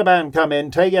the Taliban come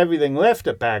in, take everything left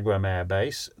at Bagram Air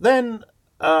Base. Then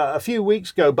a few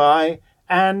weeks go by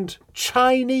and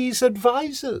Chinese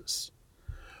advisors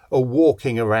are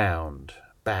walking around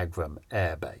Bagram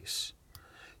Air Base.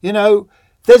 You know,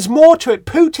 there's more to it.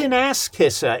 Putin ass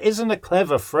kisser isn't a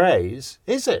clever phrase,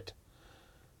 is it?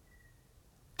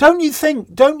 Don't you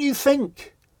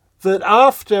think that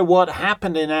after what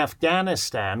happened in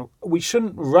Afghanistan, we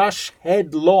shouldn't rush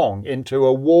headlong into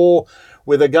a war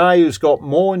with a guy who's got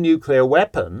more nuclear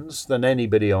weapons than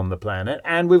anybody on the planet?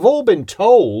 And we've all been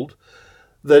told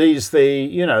that he's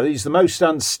the most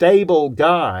unstable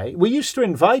guy. We used to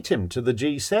invite him to the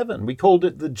G7. We called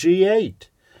it the G8.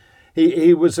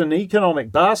 He was an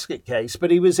economic basket case,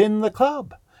 but he was in the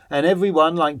club. And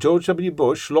everyone, like George W.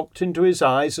 Bush, looked into his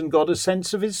eyes and got a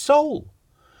sense of his soul.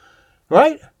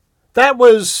 Right? That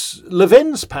was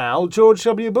Levin's pal, George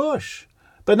W. Bush.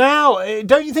 But now,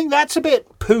 don't you think that's a bit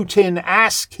Putin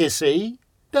ass-kissy?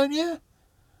 Don't you?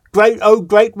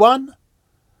 Great one.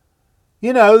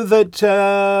 You know,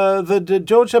 that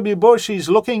George W. Bush, he's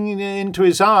looking into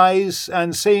his eyes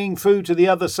and seeing through to the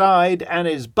other side and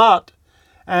his butt.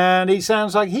 And he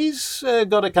sounds like he's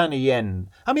got a kind of yen.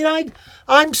 I mean,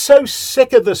 I'm so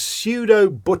sick of the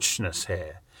pseudo-butchness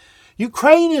here.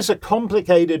 Ukraine is a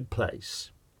complicated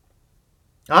place.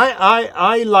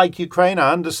 I like Ukraine.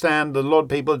 I understand that a lot of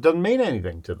people, it doesn't mean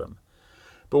anything to them.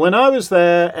 But when I was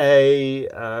there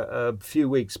a few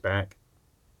weeks back,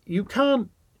 you can't...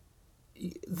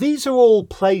 These are all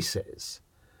places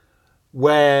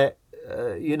where...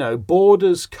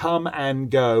 borders come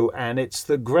and go, and it's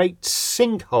the great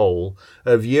sinkhole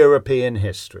of European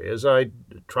history. As I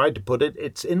tried to put it,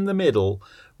 it's in the middle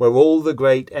where all the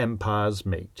great empires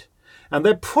meet. And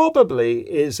there probably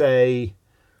is there's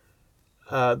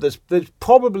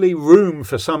probably room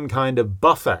for some kind of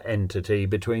buffer entity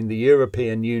between the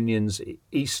European Union's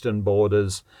eastern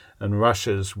borders and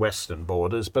Russia's western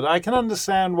borders. But I can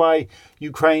understand why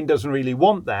Ukraine doesn't really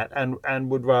want that and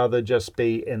would rather just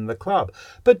be in the club.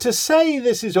 But to say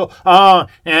this is all, I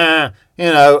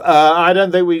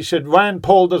don't think we should, Rand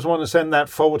Paul doesn't want to send that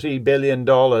 $40 billion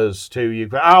to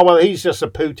Ukraine. Oh, well, he's just a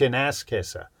Putin ass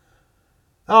kisser.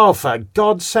 Oh, for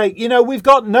God's sake, we've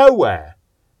got nowhere.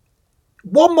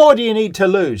 What more do you need to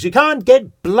lose? You can't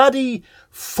get bloody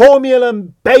formula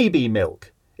baby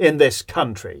milk in this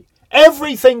country.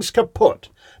 Everything's kaput.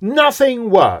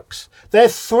 Nothing works. They're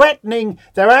threatening.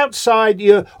 They're outside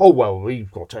you. Oh, well,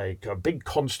 we've got a big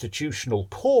constitutional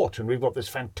court and we've got this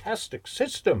fantastic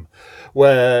system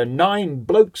where 9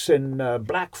 blokes in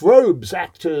black robes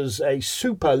act as a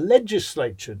super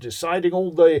legislature deciding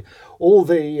all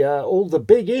the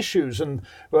big issues. And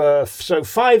so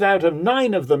 5 out of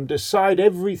 9 of them decide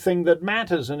everything that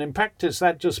matters. And in practice,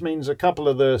 that just means a couple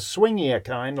of the swingier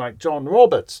kind, like John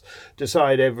Roberts,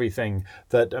 decide everything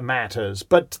that matters.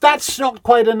 But that's not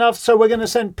quite enough, so we're going to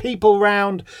send people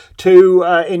round to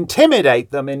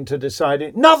intimidate them into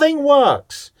deciding. Nothing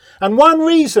works. And one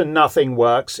reason nothing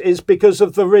works is because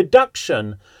of the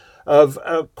reduction of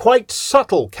quite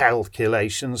subtle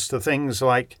calculations to things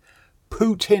like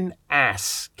Putin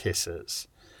ass kissers.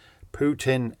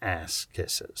 Putin ass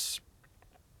kissers.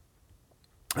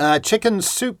 Chicken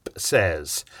Soup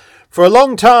says, for a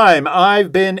long time,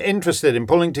 I've been interested in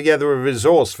pulling together a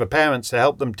resource for parents to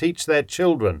help them teach their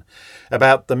children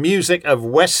about the music of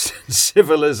Western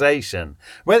civilization.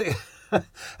 Well,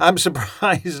 I'm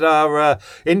surprised our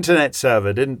internet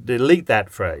server didn't delete that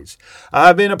phrase.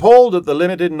 I've been appalled at the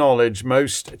limited knowledge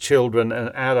most children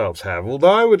and adults have,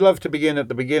 although I would love to begin at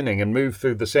the beginning and move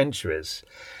through the centuries.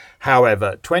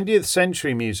 However, 20th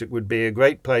century music would be a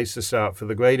great place to start for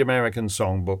the Great American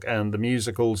Songbook and the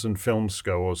musicals and film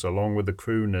scores, along with the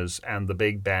crooners and the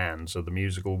big bands of the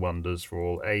musical wonders for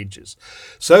all ages.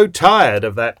 So tired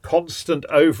of that constant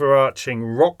overarching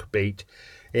rock beat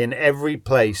in every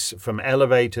place, from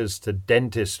elevators to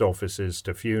dentist offices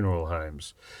to funeral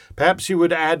homes. Perhaps you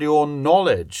would add your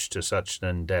knowledge to such an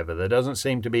endeavour. There doesn't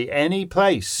seem to be any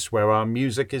place where our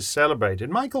music is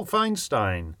celebrated. Michael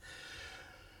Feinstein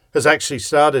has actually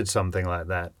started something like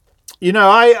that.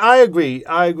 I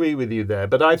agree with you there,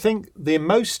 but I think the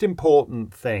most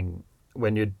important thing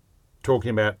when you're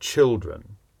talking about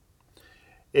children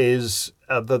is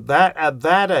that at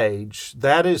that age,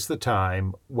 that is the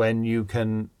time when you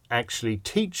can actually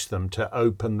teach them to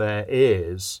open their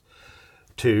ears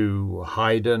to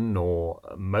Haydn or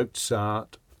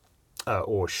Mozart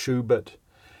or Schubert.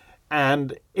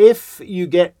 And if you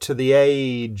get to the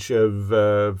age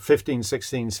of 15,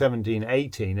 16, 17,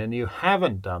 18, and you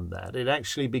haven't done that, it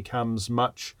actually becomes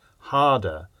much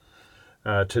harder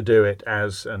to do it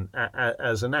as an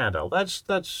adult.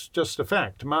 That's just a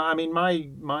fact.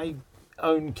 My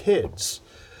own kids,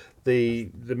 the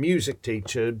music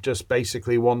teacher just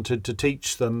basically wanted to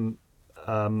teach them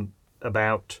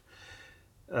about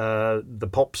the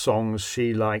pop songs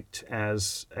she liked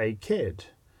as a kid,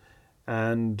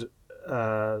 and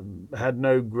had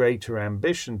no greater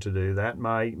ambition to do that.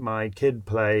 My kid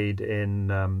played in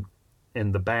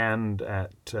the band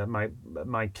at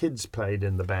my kids played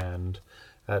in the band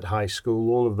at high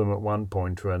school, all of them at one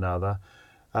point or another.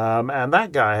 And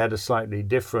that guy had a slightly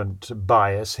different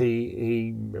bias.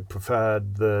 He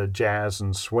preferred the jazz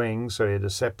and swing, so he had a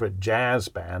separate jazz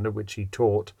band at which he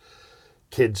taught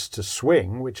kids to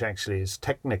swing, which actually is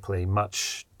technically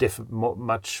much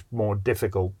more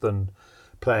difficult than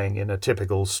playing in a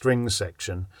typical string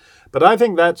section. But I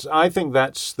think that's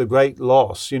the great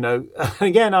loss.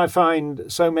 Again, I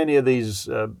find so many of these,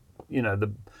 the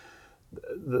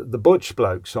butch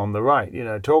blokes on the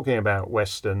right, talking about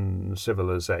Western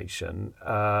civilization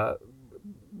as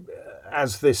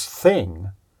this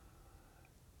thing.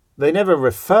 They never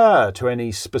refer to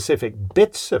any specific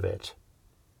bits of it.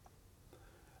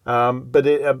 But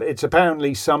it's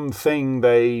apparently something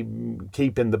they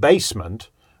keep in the basement,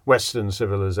 Western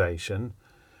civilization,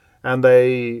 and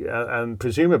and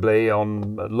presumably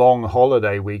on long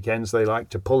holiday weekends they like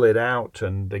to pull it out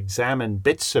and examine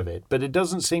bits of it, but it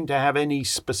doesn't seem to have any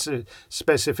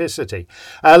specificity.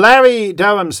 Larry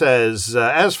Durham says,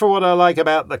 as for what I like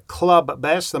about the club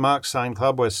best, the Mark Stein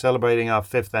Club, we're celebrating our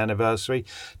 5th anniversary.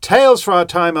 Tales for Our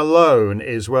Time alone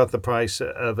is worth the price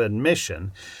of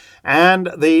admission. And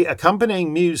the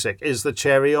accompanying music is the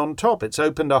cherry on top. It's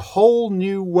opened a whole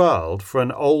new world for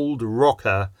an old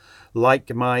rocker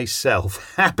like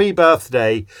myself. Happy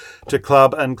birthday to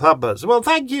Club and Clubbers. Well,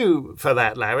 thank you for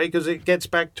that, Larry, because it gets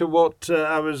back to what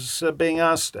I was being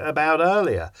asked about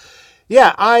earlier.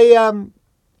 Yeah, I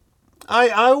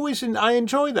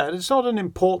enjoy that. It's not an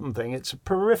important thing. It's a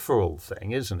peripheral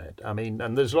thing, isn't it? I mean,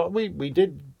 and there's a lot. We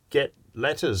did get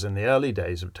letters in the early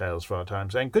days of Tales for Our Time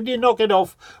saying, could you knock it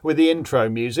off with the intro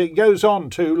music? It goes on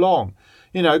too long.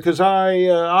 Because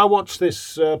I watch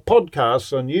this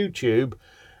podcast on YouTube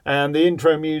and the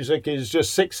intro music is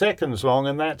just 6 seconds long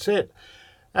and that's it.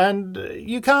 And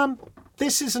you can't,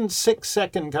 this isn't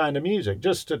 6-second kind of music.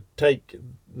 Just to take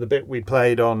the bit we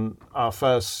played on our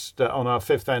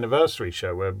 5th anniversary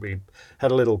show, where we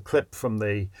had a little clip from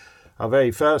our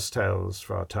very first Tales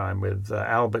for Our Time with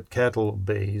Albert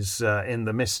Kettleby's in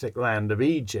the Mystic Land of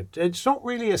Egypt. It's not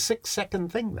really a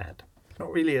 6-second thing, that.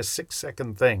 Not really a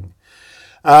 6-second thing.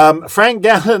 Frank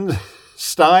Gallenstein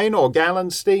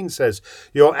says,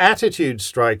 your attitude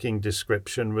striking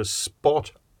description was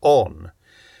spot on.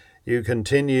 You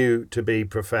continue to be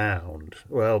profound.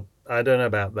 Well, I don't know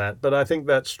about that, but I think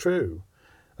that's true.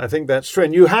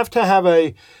 And you have to have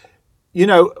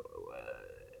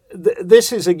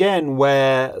this is again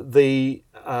where the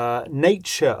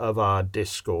nature of our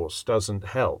discourse doesn't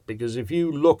help, because if you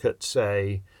look at,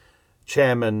 say,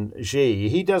 Chairman Xi,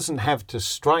 he doesn't have to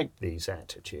strike these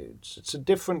attitudes. It's a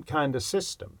different kind of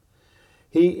system.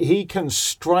 He can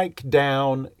strike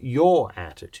down your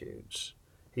attitudes.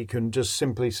 He can just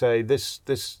simply say, this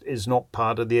is not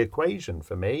part of the equation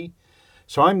for me.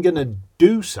 So I'm going to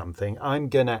do something. I'm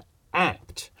going to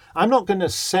act. I'm not going to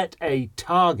set a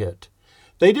target.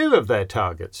 They do have their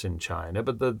targets in China,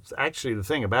 but actually the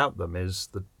thing about them is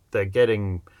that they're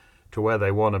getting to where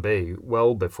they want to be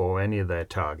well before any of their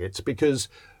targets, because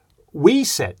we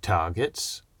set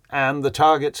targets and the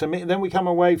targets are then we come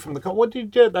away from what did you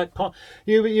do at that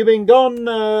you've been gone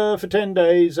for 10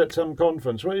 days at some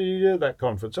conference. What did you do at that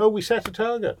conference? Oh, we set a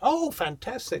target. Oh,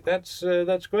 fantastic. That's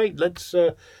great. Let's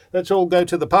all go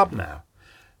to the pub now.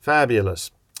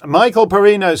 Fabulous. Michael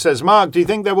Perino says, Mark, do you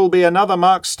think there will be another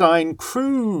Mark Stein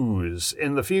cruise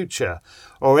in the future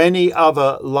or any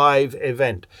other live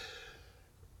event?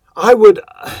 I would,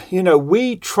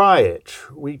 we try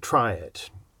it.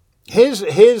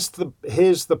 Here's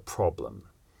the problem.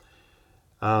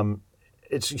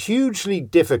 It's hugely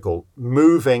difficult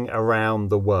moving around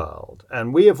the world,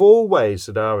 and we've always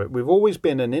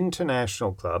been an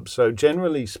international club. So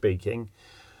generally speaking,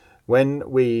 when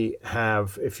we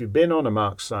have, if you've been on a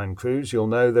Mark Stein cruise, you'll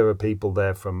know there are people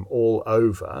there from all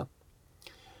over.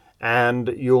 And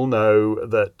you'll know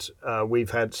that we've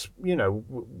had,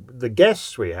 the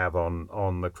guests we have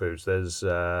on the cruise. There's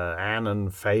Anne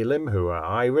and Phelim, who are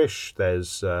Irish.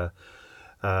 There's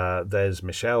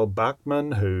Michelle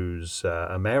Bachmann, who's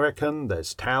American.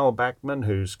 There's Tal Bachmann,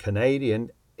 who's Canadian.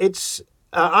 It's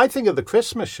I think of the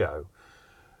Christmas show,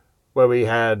 where we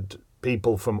had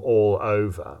people from all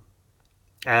over.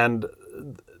 And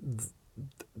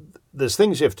there's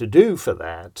things you have to do for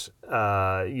that.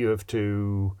 You have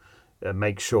to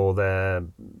make sure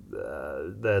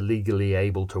they're legally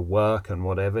able to work and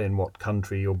whatever in what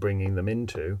country you're bringing them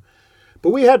into. But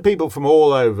we had people from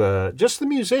all over, just the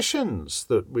musicians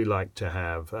that we like to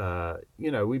have.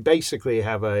 We basically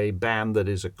have a band that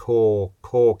is a core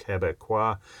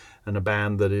Quebecois and a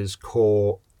band that is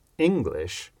core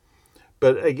English.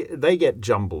 But they get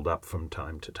jumbled up from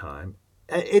time to time.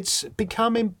 It's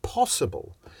become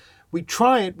impossible. We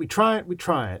try it,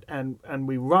 and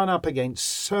we run up against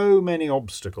so many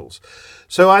obstacles.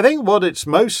 So I think what it's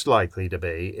most likely to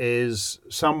be is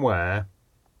somewhere,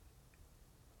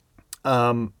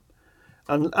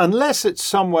 unless it's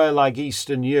somewhere like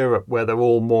Eastern Europe where they're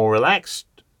all more relaxed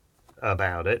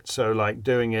about it, so like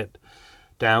doing it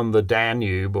down the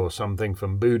Danube or something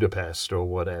from Budapest or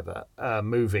whatever,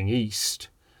 moving east.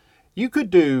 You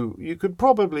could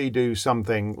probably do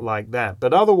something like that,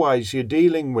 but otherwise you're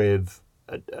dealing with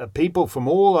people from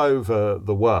all over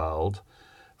the world,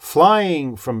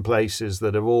 flying from places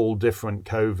that have all different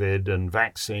COVID and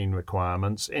vaccine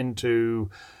requirements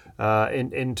into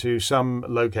some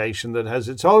location that has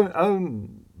its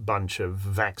own bunch of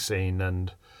vaccine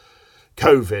and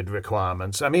COVID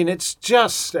requirements. I mean, it's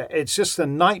just a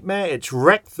nightmare. It's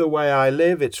wrecked the way I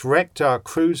live. It's wrecked our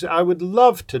cruise. I would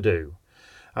love,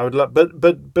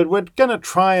 but we're going to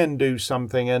try and do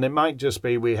something, and it might just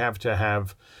be we have to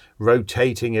have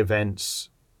rotating events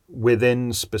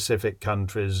within specific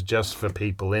countries just for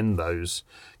people in those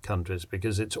countries,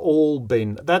 because it's all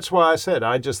been, that's why I said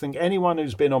I just think anyone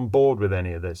who's been on board with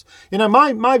any of this,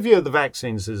 my view of the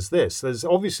vaccines is this: there's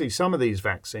obviously some of these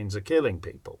vaccines are killing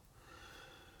people.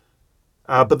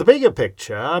 But the bigger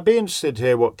picture, I'd be interested to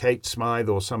hear what Kate Smythe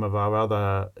or some of our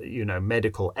other,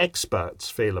 medical experts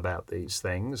feel about these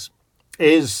things,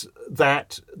 is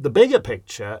that the bigger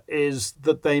picture is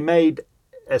that they made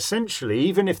essentially,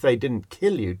 even if they didn't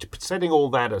kill you, setting all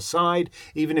that aside,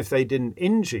 even if they didn't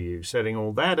injure you, setting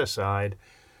all that aside,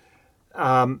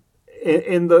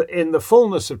 in the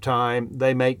fullness of time,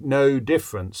 they make no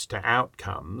difference to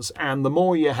outcomes, and the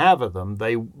more you have of them,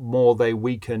 the more they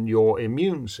weaken your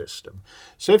immune system.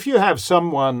 So if you have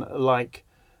someone like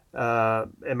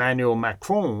Emmanuel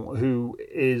Macron, who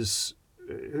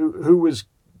was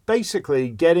basically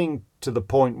getting to the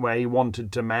point where he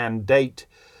wanted to mandate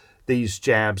these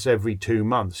jabs every 2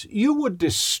 months, you would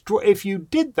destroy. If you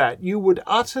did that, you would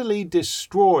utterly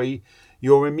destroy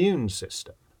your immune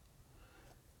system.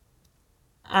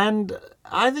 And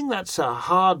I think that's a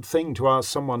hard thing to ask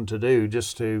someone to do,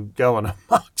 just to go on a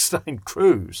Mark Stein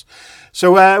cruise.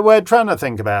 So we're trying to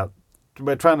think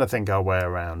our way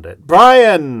around it.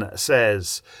 Brian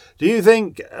says, do you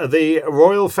think the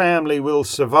royal family will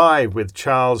survive with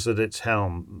Charles at its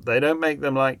helm? They don't make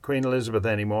them like Queen Elizabeth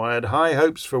anymore. I had high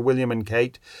hopes for William and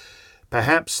Kate.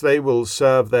 Perhaps they will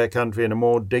serve their country in a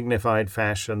more dignified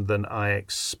fashion than I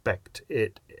expect.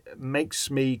 It makes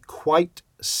me quite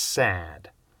sad.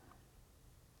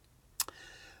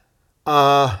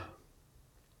 I'm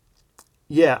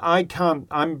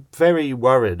very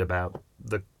worried about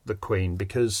the Queen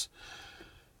because,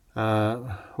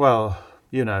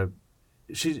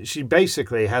 she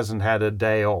basically hasn't had a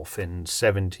day off in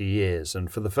 70 years.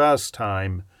 And for the first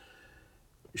time,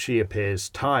 she appears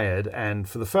tired. And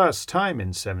for the first time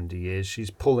in 70 years,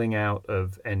 she's pulling out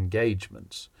of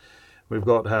engagements. We've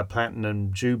got her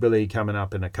Platinum Jubilee coming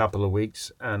up in a couple of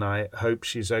weeks, and I hope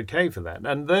she's okay for that.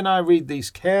 And then I read these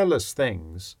careless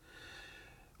things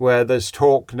where there's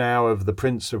talk now of the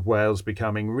Prince of Wales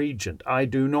becoming regent. I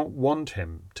do not want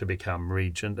him to become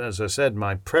regent. As I said,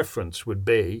 my preference would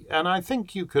be, and I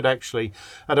think you could actually,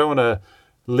 I don't want to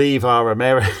leave our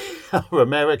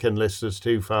American listeners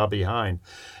too far behind,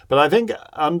 but I think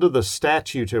under the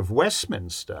Statute of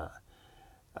Westminster,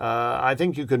 I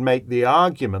think you could make the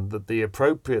argument that the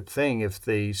appropriate thing, if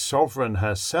the sovereign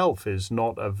herself is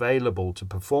not available to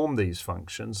perform these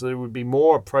functions, that it would be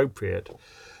more appropriate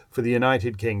for the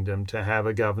United Kingdom to have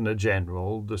a Governor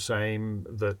General, the same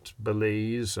that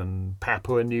Belize and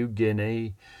Papua New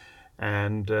Guinea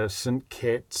and St.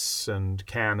 Kitts and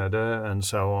Canada and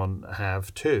so on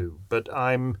have too. But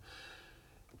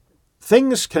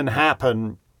things can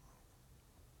happen.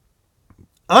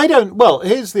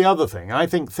 Here's the other thing. I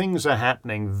think things are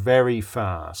happening very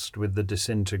fast with the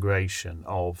disintegration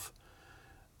of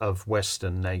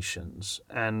Western nations.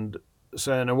 And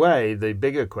so in a way, the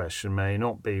bigger question may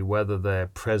not be whether their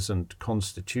present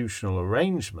constitutional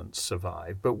arrangements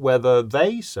survive, but whether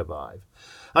they survive.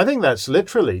 I think that's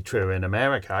literally true in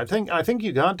America. I think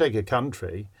you can't take a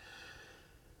country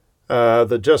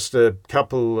that just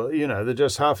that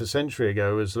just half a century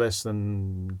ago was less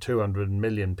than 200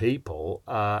 million people,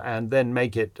 and then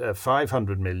make it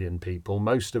 500 million people,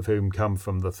 most of whom come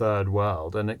from the third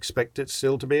world, and expect it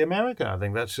still to be America. I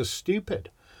think that's just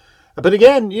stupid. But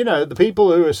again, the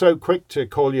people who are so quick to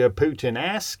call you a Putin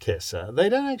ass kisser, they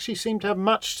don't actually seem to have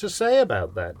much to say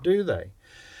about that, do they?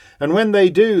 And when they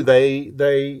do,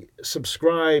 they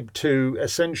subscribe to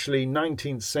essentially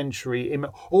 19th century.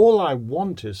 All I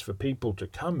want is for people to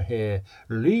come here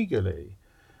legally.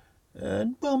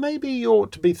 And, well, maybe you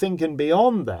ought to be thinking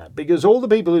beyond that, because all the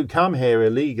people who come here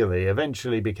illegally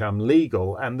eventually become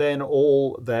legal, and then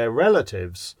all their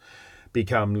relatives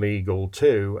become legal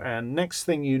too. And next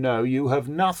thing you know, you have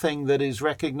nothing that is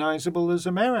recognizable as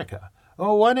America.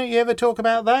 Oh, why don't you ever talk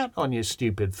about that on your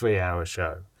stupid 3-hour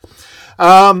show?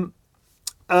 Tom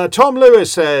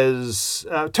Lewis says,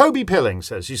 Toby Pilling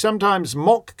says, you sometimes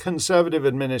mock conservative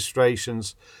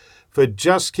administrations for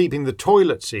just keeping the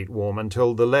toilet seat warm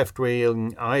until the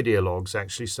left-wing ideologues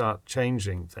actually start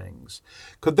changing things.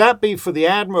 Could that be for the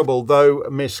admirable, though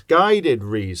misguided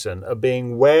reason of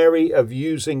being wary of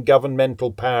using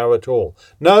governmental power at all?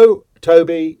 No,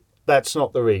 Toby, that's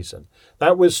not the reason.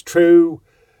 That was true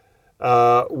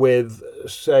with,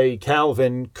 say,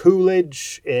 Calvin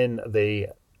Coolidge in the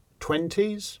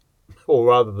 20s, or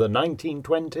rather the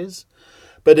 1920s.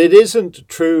 But it isn't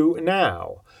true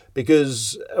now,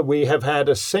 because we have had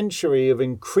a century of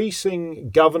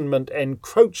increasing government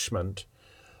encroachment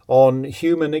on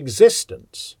human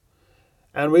existence.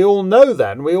 And we all know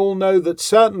that. And we all know that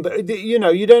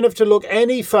you don't have to look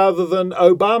any further than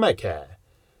Obamacare,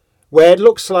 where it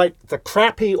looks like the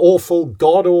crappy, awful,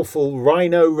 god-awful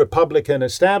rhino Republican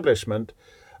establishment.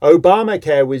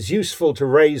 Obamacare was useful to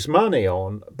raise money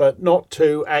on, but not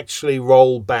to actually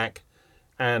roll back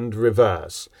and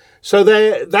reverse. So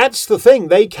that's the thing.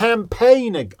 They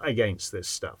campaign against this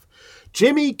stuff.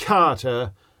 Jimmy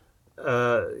Carter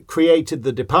created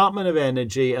the Department of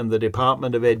Energy and the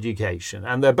Department of Education.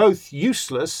 And they're both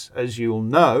useless, as you'll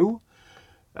know,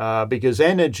 because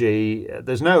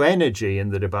there's no energy in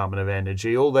the Department of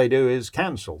Energy. All they do is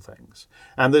cancel things.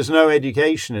 And there's no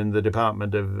education in the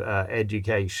Department of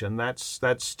Education. That's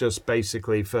just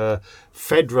basically for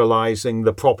federalizing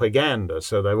the propaganda,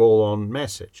 so they're all on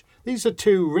message. These are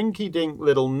two rinky-dink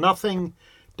little nothing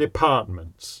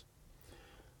departments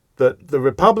that the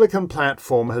Republican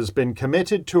platform has been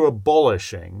committed to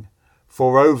abolishing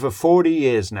for over 40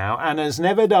 years now, and has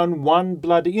never done one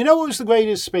bloody... You know what was the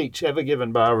greatest speech ever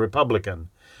given by a Republican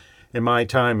in my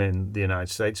time in the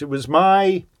United States? It was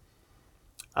by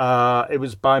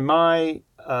my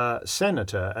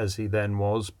senator, as he then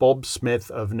was, Bob Smith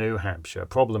of New Hampshire,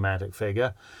 problematic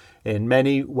figure in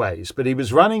many ways. But he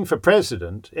was running for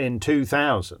president in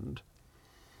 2000,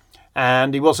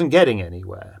 and he wasn't getting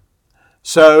anywhere.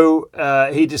 So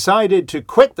he decided to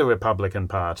quit the Republican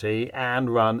Party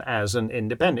and run as an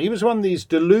independent. He was one of these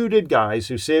deluded guys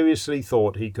who seriously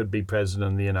thought he could be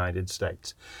president of the United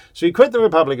States. So he quit the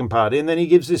Republican Party, and then he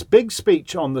gives this big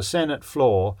speech on the Senate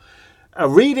floor,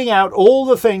 reading out all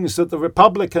the things that the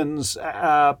Republicans'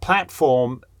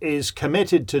 platform is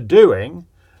committed to doing,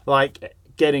 like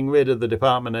getting rid of the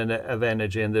Department of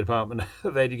Energy and the Department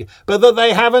of Education, but that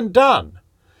they haven't done.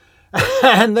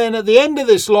 And then at the end of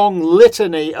this long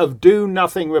litany of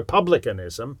do-nothing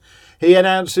republicanism, he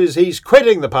announces he's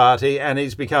quitting the party and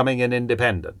he's becoming an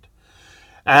independent.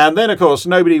 And then, of course,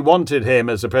 nobody wanted him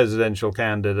as a presidential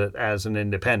candidate as an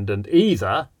independent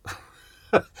either.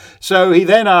 So he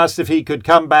then asked if he could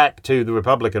come back to the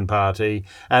Republican Party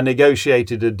and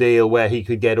negotiated a deal where he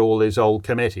could get all his old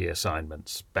committee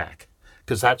assignments back,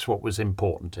 because that's what was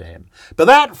important to him. But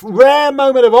that rare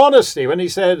moment of honesty when he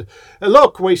said,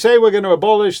 look, we say we're going to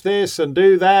abolish this and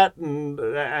do that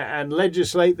and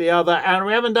legislate the other, and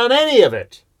we haven't done any of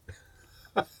it.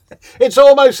 It's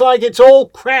almost like it's all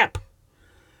crap.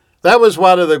 That was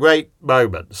one of the great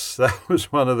moments. That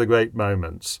was one of the great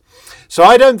moments. So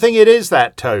I don't think it is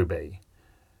that, Toby.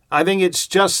 I think it's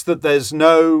just that there's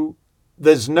no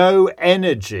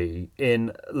energy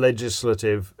in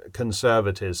legislative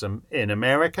conservatism in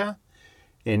America,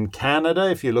 in Canada,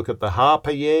 if you look at the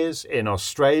Harper years, in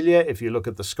Australia, if you look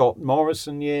at the Scott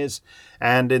Morrison years,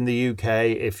 and in the UK,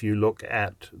 if you look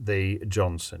at the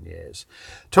Johnson years.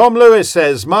 Tom Lewis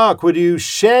says, Mark, would you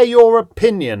share your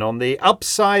opinion on the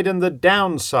upside and the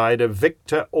downside of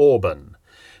Viktor Orban?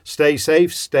 Stay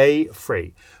safe, stay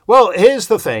free. Well, here's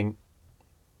the thing.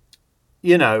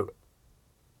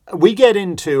 We get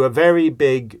into a very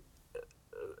big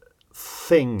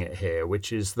thing here,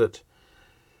 which is that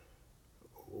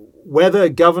whether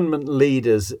government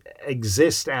leaders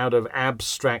exist out of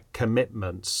abstract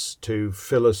commitments to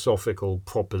philosophical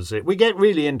propositions. We get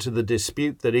really into the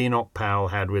dispute that Enoch Powell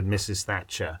had with Mrs.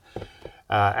 Thatcher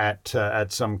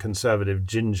at some conservative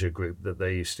ginger group that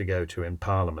they used to go to in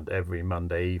Parliament every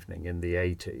Monday evening in the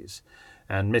 80s.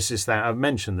 And I've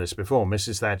mentioned this before,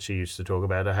 Mrs. Thatcher used to talk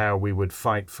about how we would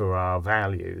fight for our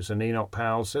values, and Enoch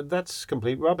Powell said that's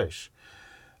complete rubbish.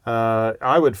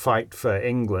 I would fight for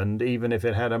England even if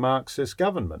it had a Marxist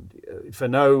government, for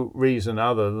no reason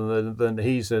other than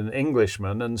he's an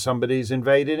Englishman and somebody's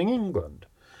invading England.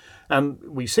 And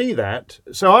we see that.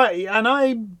 So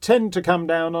I tend to come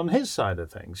down on his side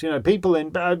of things. People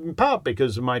in part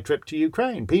because of my trip to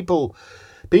Ukraine. People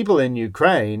in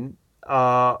Ukraine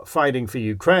are fighting for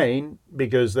Ukraine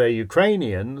because they're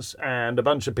Ukrainians, and a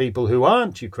bunch of people who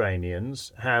aren't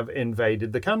Ukrainians have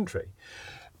invaded the country.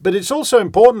 But it's also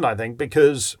important, I think,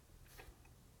 because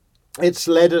it's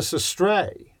led us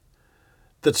astray.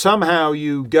 That somehow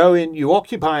you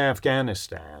occupy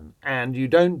Afghanistan and you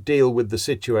don't deal with the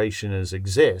situation as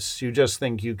exists. You just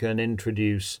think you can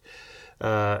introduce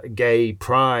Gay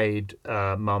Pride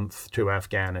Month to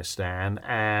Afghanistan,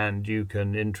 and you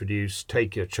can introduce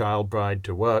Take Your Child Bride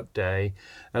to Work Day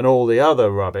and all the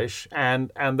other rubbish,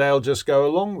 and they'll just go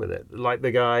along with it. Like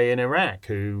the guy in Iraq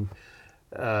who,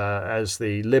 as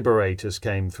the liberators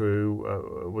came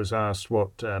through, was asked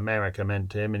what America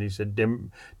meant to him, and he said,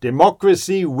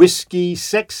 democracy, whiskey,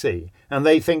 sexy. And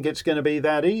they think it's going to be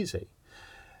that easy.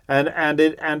 And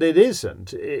it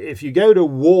isn't. If you go to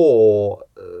war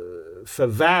for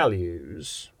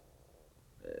values,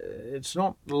 it's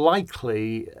not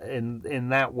likely in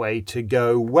that way to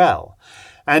go well.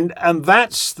 And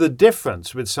that's the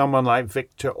difference with someone like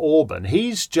Viktor Orban.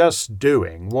 He's just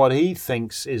doing what he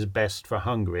thinks is best for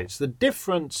Hungary. It's the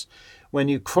difference when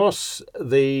you cross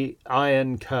the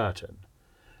Iron Curtain.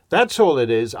 That's all it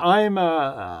is. I'm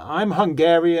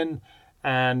Hungarian,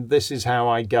 and this is how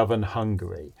I govern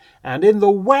Hungary. And in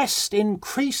the West,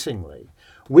 increasingly,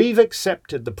 we've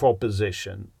accepted the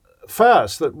proposition,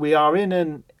 first, that we are in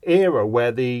an era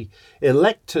where the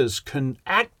electors can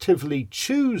actively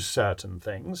choose certain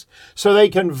things, so they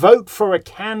can vote for a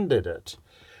candidate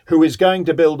who is going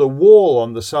to build a wall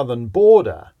on the southern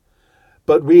border.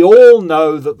 But we all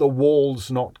know that the wall's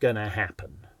not going to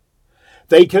happen.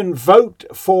 They can vote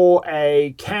for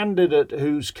a candidate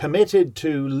who's committed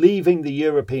to leaving the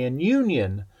European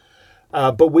Union,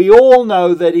 but we all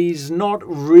know that he's not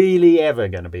really ever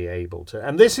going to be able to.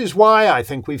 And this is why I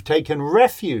think we've taken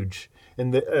refuge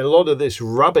in a lot of this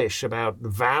rubbish about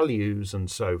values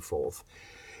and so forth,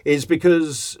 is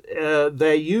because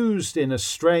they're used in a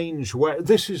strange way.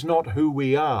 This is not who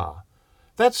we are.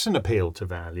 That's an appeal to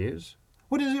values.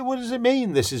 What does it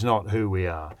mean, this is not who we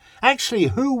are? Actually,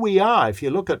 who we are, if you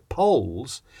look at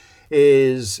polls,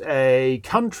 is a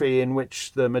country in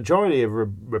which the majority of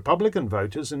Republican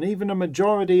voters and even a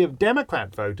majority of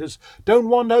Democrat voters don't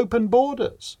want open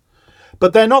borders.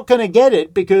 But they're not going to get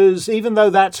it because even though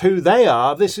that's who they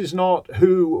are, this is not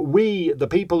who we, the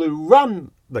people who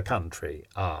run the country,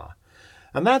 are.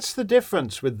 And that's the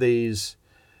difference with these.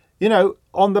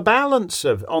 On the balance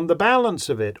of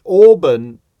it,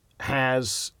 Orban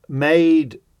has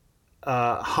made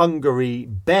Hungary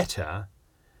better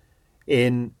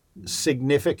in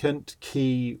significant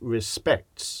key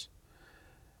respects.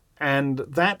 And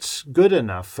that's good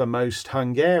enough for most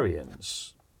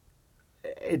Hungarians.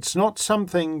 It's not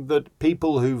something that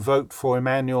people who vote for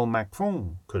Emmanuel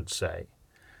Macron could say.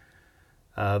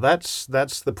 That's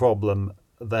the problem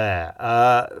there.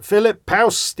 Philip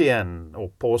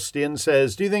Paustian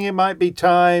says, do you think it might be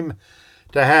time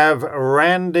to have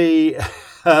Randy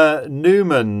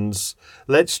Newman's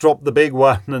Let's Drop the Big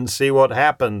One and See What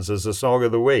Happens as a song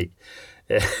of the week?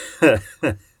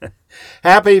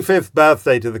 Happy 5th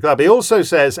birthday to the club. He also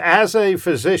says, as a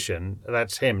physician,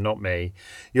 that's him, not me,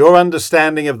 your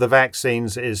understanding of the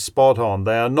vaccines is spot on.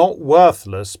 They are not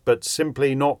worthless, but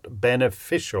simply not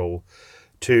beneficial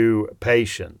to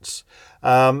patients.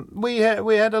 We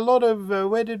had a lot of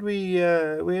we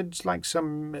had like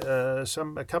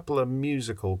a couple of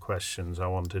musical questions I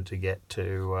wanted to get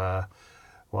to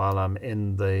while I'm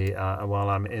in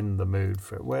the mood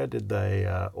for it. Where did they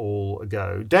all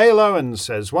go? Dale Owens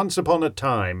says, once upon a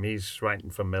time, he's writing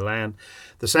from Milan,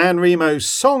 the San Remo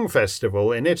Song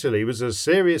Festival in Italy was a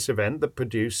serious event that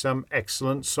produced some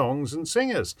excellent songs and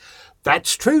singers.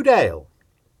 That's true, Dale.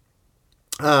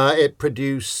 It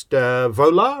produced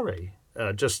Volare,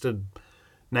 just to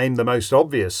name the most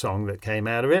obvious song that came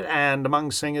out of it, and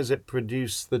among singers it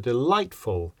produced the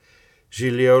delightful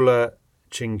Gigliola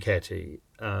Cinquetti,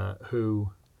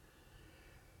 who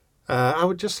I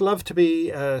would just love to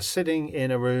be sitting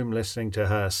in a room listening to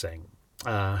her sing.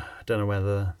 Don't know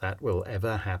whether that will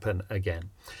ever happen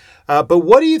again. But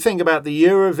what do you think about the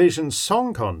Eurovision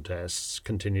Song Contests,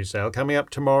 continues Dale, coming up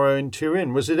tomorrow in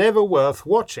Turin? Was it ever worth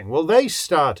watching? Well,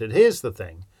 here's the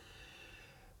thing.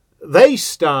 They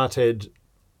started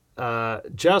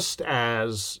just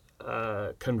as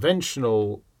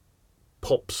conventional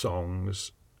pop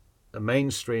songs, a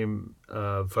mainstream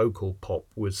vocal pop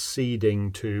was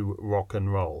seeding to rock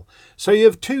and roll. So you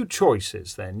have two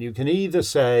choices then. You can either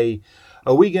say,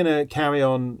 are we going to carry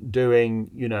on doing,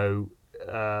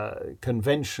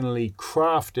 conventionally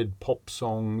crafted pop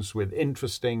songs with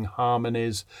interesting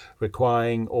harmonies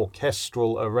requiring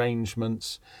orchestral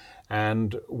arrangements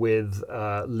and with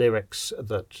lyrics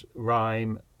that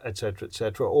rhyme, etc.,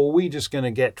 etc., or are we just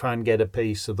going to try and get a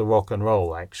piece of the rock and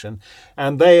roll action?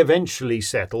 And they eventually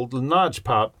settled, in large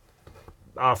part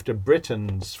after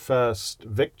Britain's first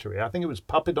victory. I think it was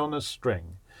Puppet on a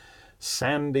String,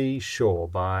 Sandy Shore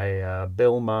by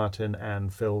Bill Martin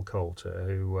and Phil Coulter,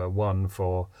 who won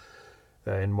for,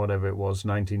 in whatever it was,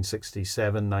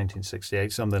 1967,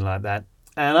 1968, something like that.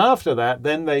 And after that,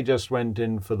 then they just went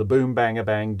in for the boom, bang, a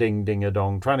bang, ding, ding, a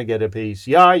dong, trying to get a piece.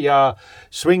 Yeah, yeah,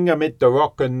 swing a mit the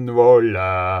rock and roll.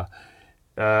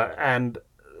 And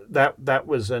that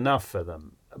was enough for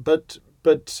them. But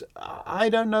I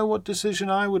don't know what decision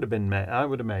I would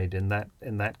have made in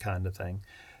that kind of thing.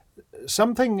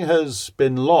 Something has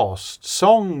been lost.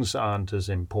 Songs aren't as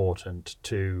important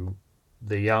to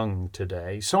the young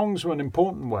today. Songs were an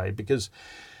important way because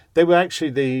they were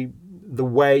actually the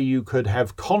way you could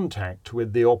have contact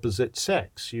with the opposite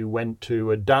sex. You went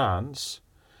to a dance,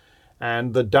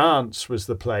 and the dance was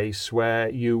the place where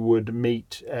you would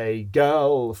meet a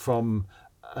girl from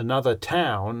another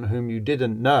town whom you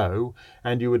didn't know,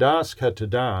 and you would ask her to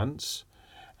dance,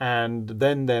 and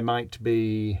then there might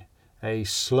be a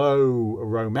slow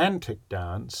romantic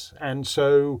dance, and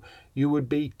so you would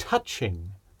be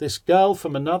touching this girl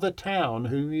from another town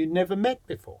who you'd never met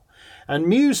before. And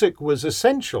music was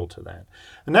essential to that.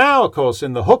 Now, of course,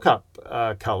 in the hookup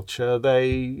culture,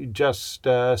 they just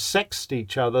sext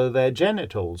each other their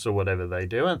genitals or whatever they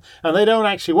do. And they don't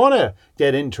actually want to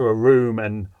get into a room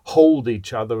and hold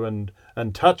each other and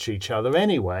touch each other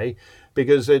anyway,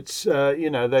 because it's,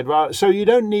 they'd rather. So you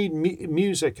don't need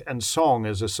music and song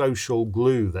as a social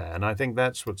glue there. And I think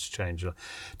that's what's changed.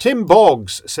 Tim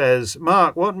Boggs says,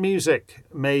 Mark, what music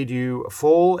made you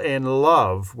fall in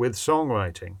love with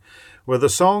songwriting? Were the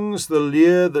songs the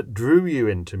lure that drew you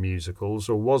into musicals,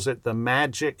 or was it the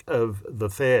magic of the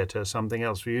theatre, something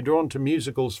else? Were you drawn to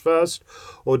musicals first,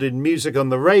 or did music on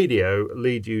the radio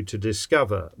lead you to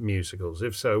discover musicals?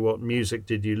 If so, what music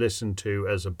did you listen to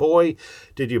as a boy?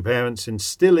 Did your parents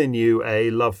instill in you a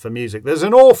love for music? There's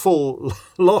an awful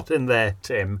lot in there,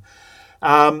 Tim.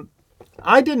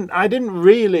 I didn't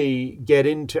really get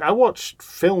into. I watched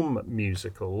film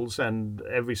musicals, and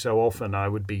every so often I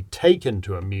would be taken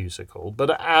to a musical,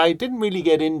 but I didn't really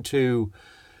get into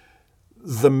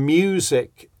the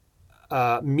music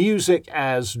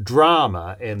as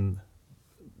drama in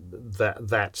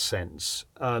that sense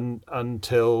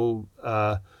until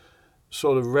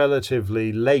sort of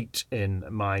relatively late in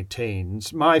my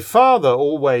teens. My father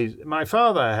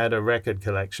had a record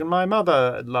collection. My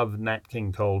mother loved Nat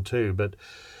King Cole too, but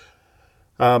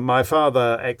my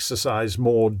father exercised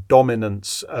more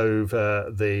dominance over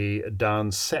the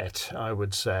dance set, I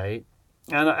would say.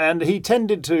 And he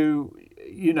tended to,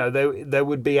 there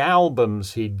would be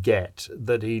albums he'd get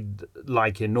that he'd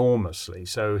like enormously.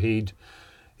 So he'd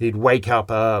wake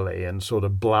up early and sort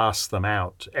of blast them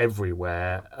out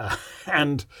everywhere.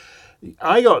 And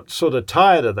I got sort of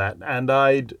tired of that, and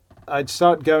I'd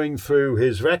start going through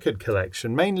his record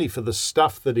collection, mainly for the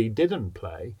stuff that he didn't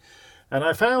play. And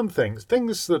I found things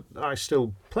that I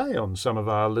still play on some of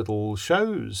our little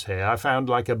shows here. I found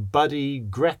like a Buddy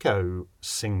Greco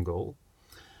single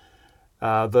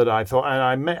that I thought, and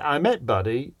I met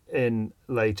Buddy in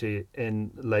later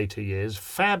years,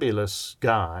 fabulous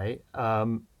guy.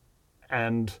 But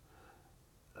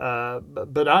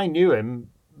I knew him.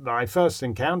 I first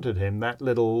encountered him, that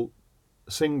little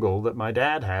single that my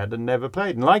dad had and never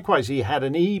played. And likewise, he had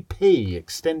an EP,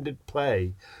 extended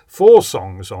play, 4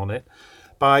 songs on it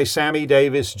by Sammy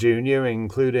Davis Jr.,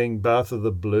 including Birth of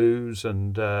the Blues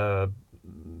and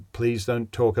Please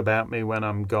Don't Talk About Me When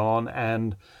I'm Gone.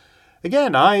 And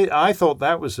again, I thought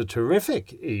that was a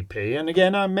terrific EP. And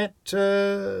again, I met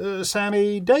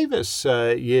Sammy Davis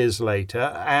years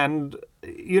later, and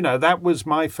that was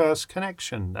my first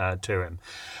connection to him.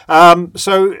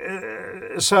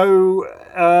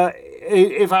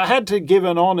 if I had to give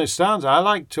an honest answer, I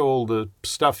liked all the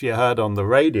stuff you heard on the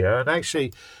radio. And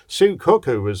actually, Sue Cook,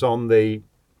 who was on the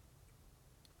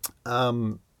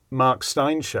Mark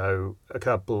Stein show a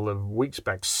couple of weeks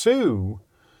back, Sue,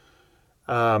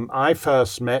 I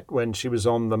first met when she was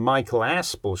on the Michael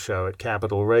Aspel show at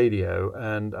Capital Radio,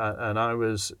 and I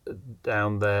was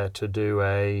down there to do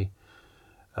a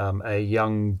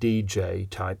young DJ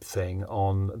type thing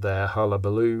on their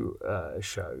Hullabaloo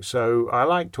show. So I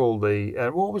liked all the,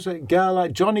 what was it?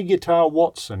 Johnny Guitar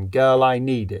Watson, Girl I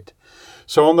Need It.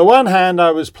 So on the one hand,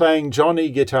 I was playing Johnny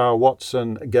Guitar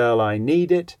Watson, Girl I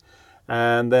Need It.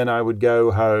 And then I would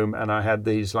go home and I had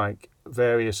these like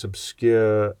various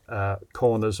obscure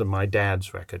corners of my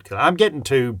dad's record. I'm getting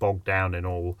too bogged down in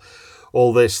all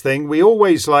this thing. We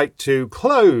always like to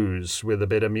close with a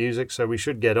bit of music, so we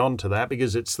should get on to that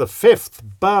because it's the 5th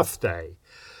birthday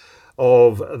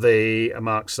of the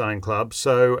Mark Stein Club.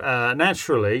 So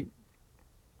naturally,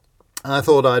 I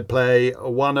thought I'd play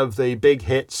one of the big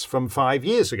hits from 5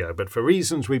 years ago. But for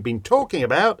reasons we've been talking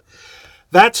about,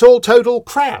 that's all total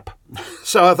crap.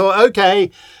 So I thought,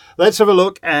 okay, let's have a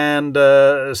look and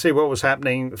see what was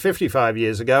happening 55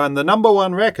 years ago. And the number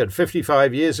one record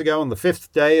 55 years ago on the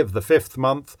 5th day of the 5th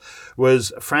month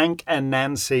was Frank and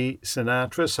Nancy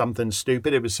Sinatra, Something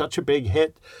Stupid. It was such a big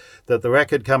hit that the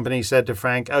record company said to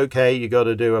Frank, okay, you got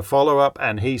to do a follow-up.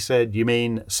 And he said, you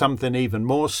mean something even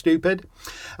more stupid?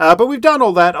 But we've done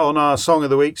all that on our Song of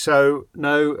the Week, so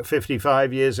no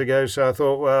 55 years ago. So I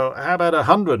thought, well, how about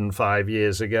 105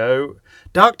 years ago?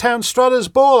 Darktown Strutter's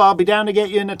Ball, I'll be down to get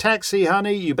you in a taxi,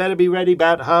 honey. You better be ready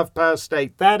about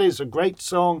 8:30. That is a great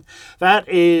song. That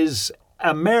is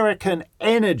American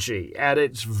energy at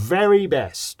its very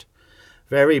best.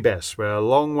 Very best. We're a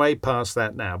long way past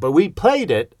that now. But we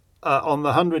played it on the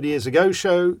 100 Years Ago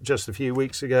show just a few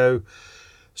weeks ago.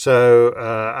 So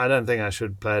I don't think I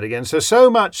should play it again. So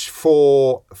much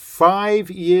for 5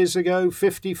 years ago,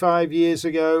 55 years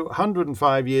ago,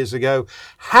 105 years ago.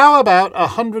 How about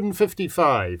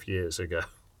 155 years ago?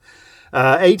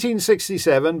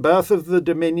 1867, birth of the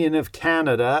Dominion of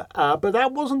Canada. But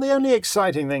that wasn't the only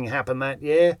exciting thing happened that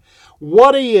year.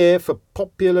 What a year for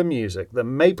popular music. The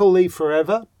Maple Leaf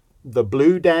Forever, The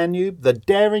Blue Danube, The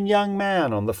Daring Young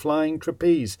Man on the Flying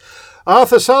Trapeze,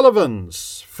 Arthur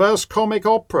Sullivan's first comic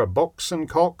opera, Box and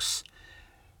Cox.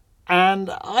 And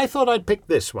I thought I'd pick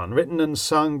this one, written and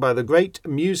sung by the great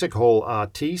music hall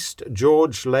artiste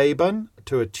George Laban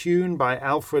to a tune by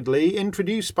Alfred Lee,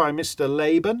 introduced by Mr.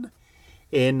 Laban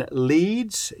in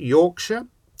Leeds, Yorkshire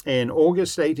in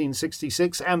August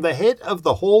 1866, and the hit of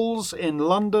the halls in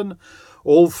London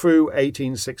all through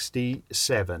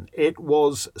 1867. It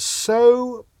was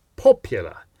so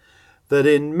popular that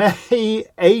in May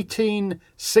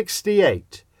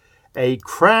 1868, a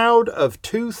crowd of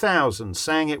 2,000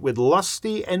 sang it with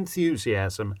lusty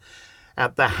enthusiasm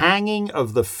at the hanging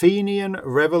of the Fenian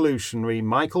revolutionary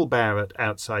Michael Barrett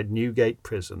outside Newgate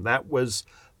Prison. That was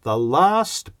the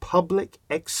last public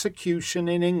execution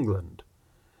in England.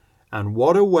 And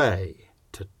what a way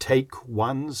to take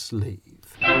one's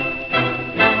leave.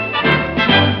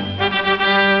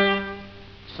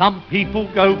 Some people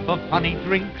go for funny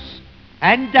drinks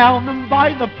and down them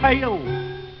by the pail,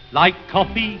 like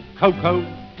coffee, cocoa,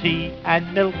 tea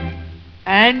and milk,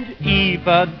 and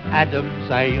even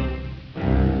Adam's ale.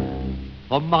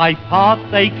 For my part,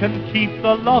 they can keep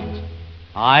the lot.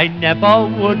 I never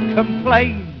would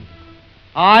complain.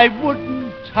 I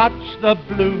wouldn't touch the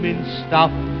bloomin'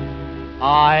 stuff.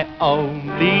 I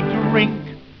only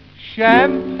drink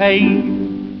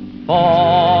champagne,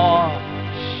 for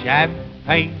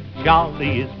champagne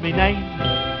jolly is me name.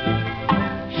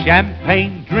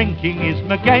 Champagne drinking is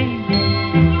my game.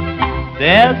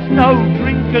 There's no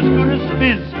drink as good as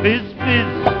fizz, fizz,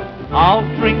 fizz. I'll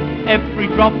drink every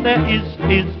drop there is.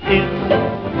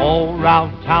 All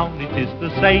round town it is the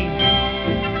same.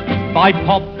 By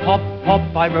pop, pop, pop,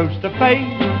 I roast a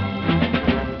fame.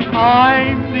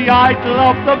 I'm the idol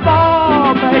of the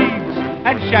barmaids,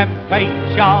 and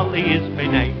Champagne Charlie is my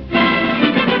name.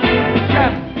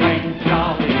 Champagne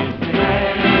Charlie is my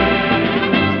name.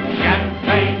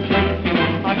 Champagne drinking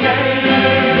is my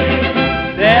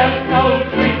game. There's no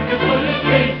drink as good as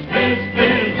fizz, fizz,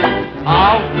 fizz.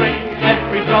 I'll drink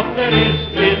every drop there is.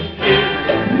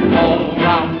 All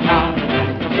round town it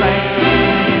is the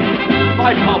same.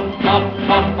 By pop, pop,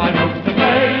 pop, I roast the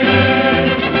fame.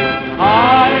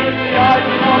 I'm the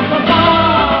idol of the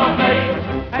barmaids,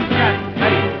 and Champagne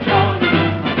Charlie is my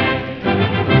name.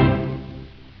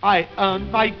 I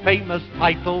earned my famous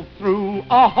title through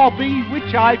a hobby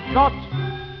which I've got,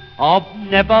 of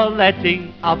never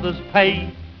letting others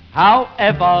pay,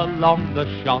 however long the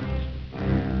shot.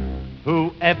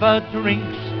 Whoever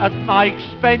drinks at my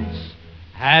expense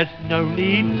has no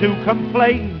need to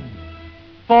complain.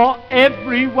 For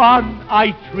everyone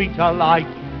I treat alike,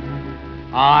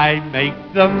 I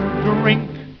make them drink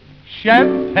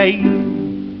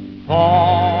champagne.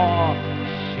 For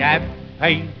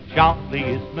Champagne Charlie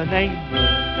is my name.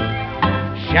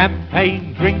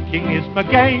 Champagne drinking is my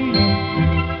game.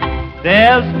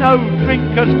 There's no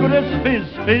drink as good as fizz,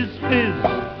 fizz, fizz.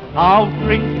 I'll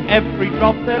drink every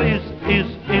drop there is.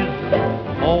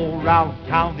 All round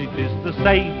town it is the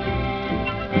same.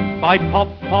 By pop,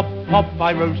 pop, pop,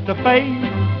 I rose to fame.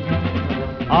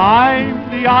 I'm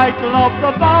the idol of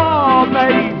the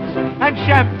barmaids, and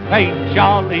Champagne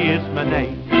Charlie is my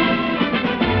name.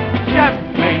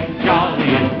 Champagne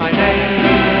Charlie is my name.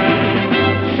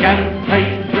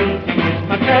 Champagne drinking is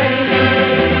my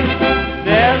game.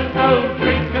 There's no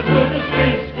drink as good as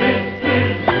fizz, fizz,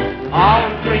 fizz.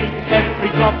 I'll drink every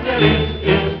drop there is.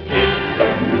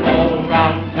 All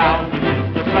round town it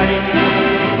is the same.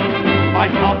 By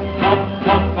top, top,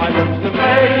 top, I rose to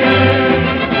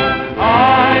fame.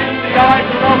 I'm the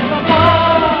idol of the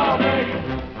barmaid,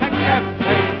 and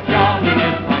Champagne Charlie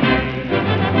is my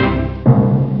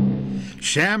name.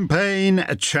 Champagne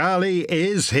Charlie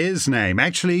is his name.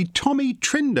 Actually, Tommy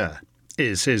Trinder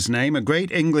is his name, a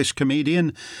great English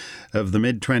comedian of the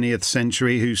mid-20th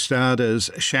century who starred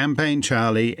as Champagne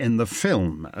Charlie in the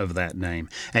film of that name.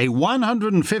 A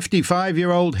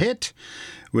 155-year-old hit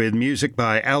with music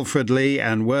by Alfred Lee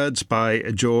and words by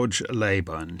George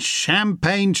Leyburn.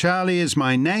 Champagne Charlie is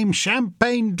my name.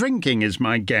 Champagne drinking is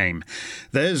my game.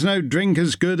 There's no drink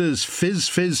as good as fizz,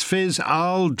 fizz, fizz.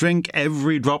 I'll drink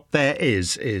every drop there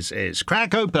is.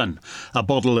 Crack open a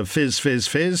bottle of fizz, fizz,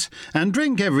 fizz and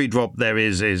drink every drop there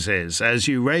is. As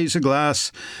you raise a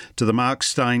glass to the Mark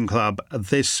Stein Club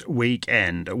this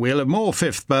weekend. We'll have more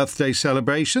 5th birthday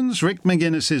celebrations, Rick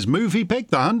McGuinness's movie pick,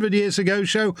 the 100 Years Ago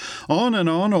show, on and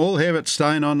on, all here at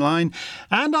Stein Online.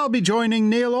 And I'll be joining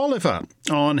Neil Oliver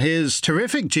on his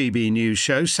terrific GB News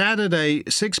show, Saturday,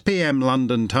 6 p.m.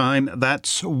 London time.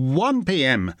 That's 1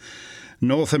 p.m.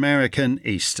 North American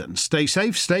Eastern. Stay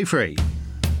safe, stay free.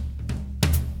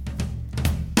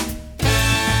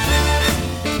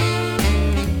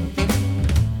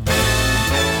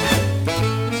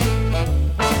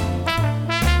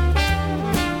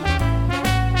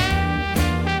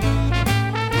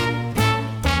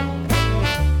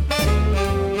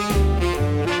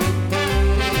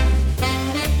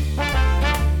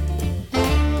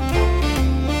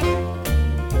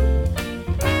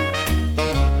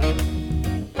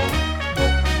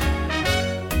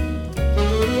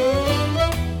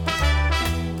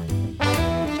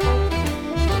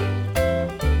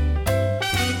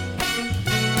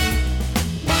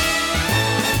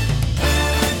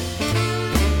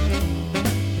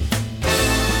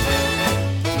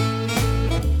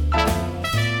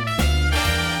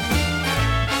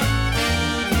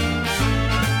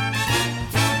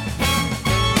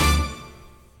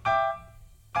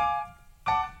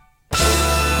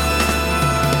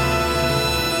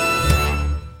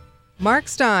 Mark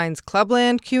Stein's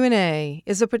Clubland Q&A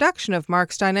is a production of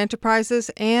Mark Stein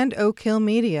Enterprises and Oak Hill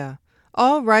Media.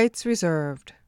 All rights reserved.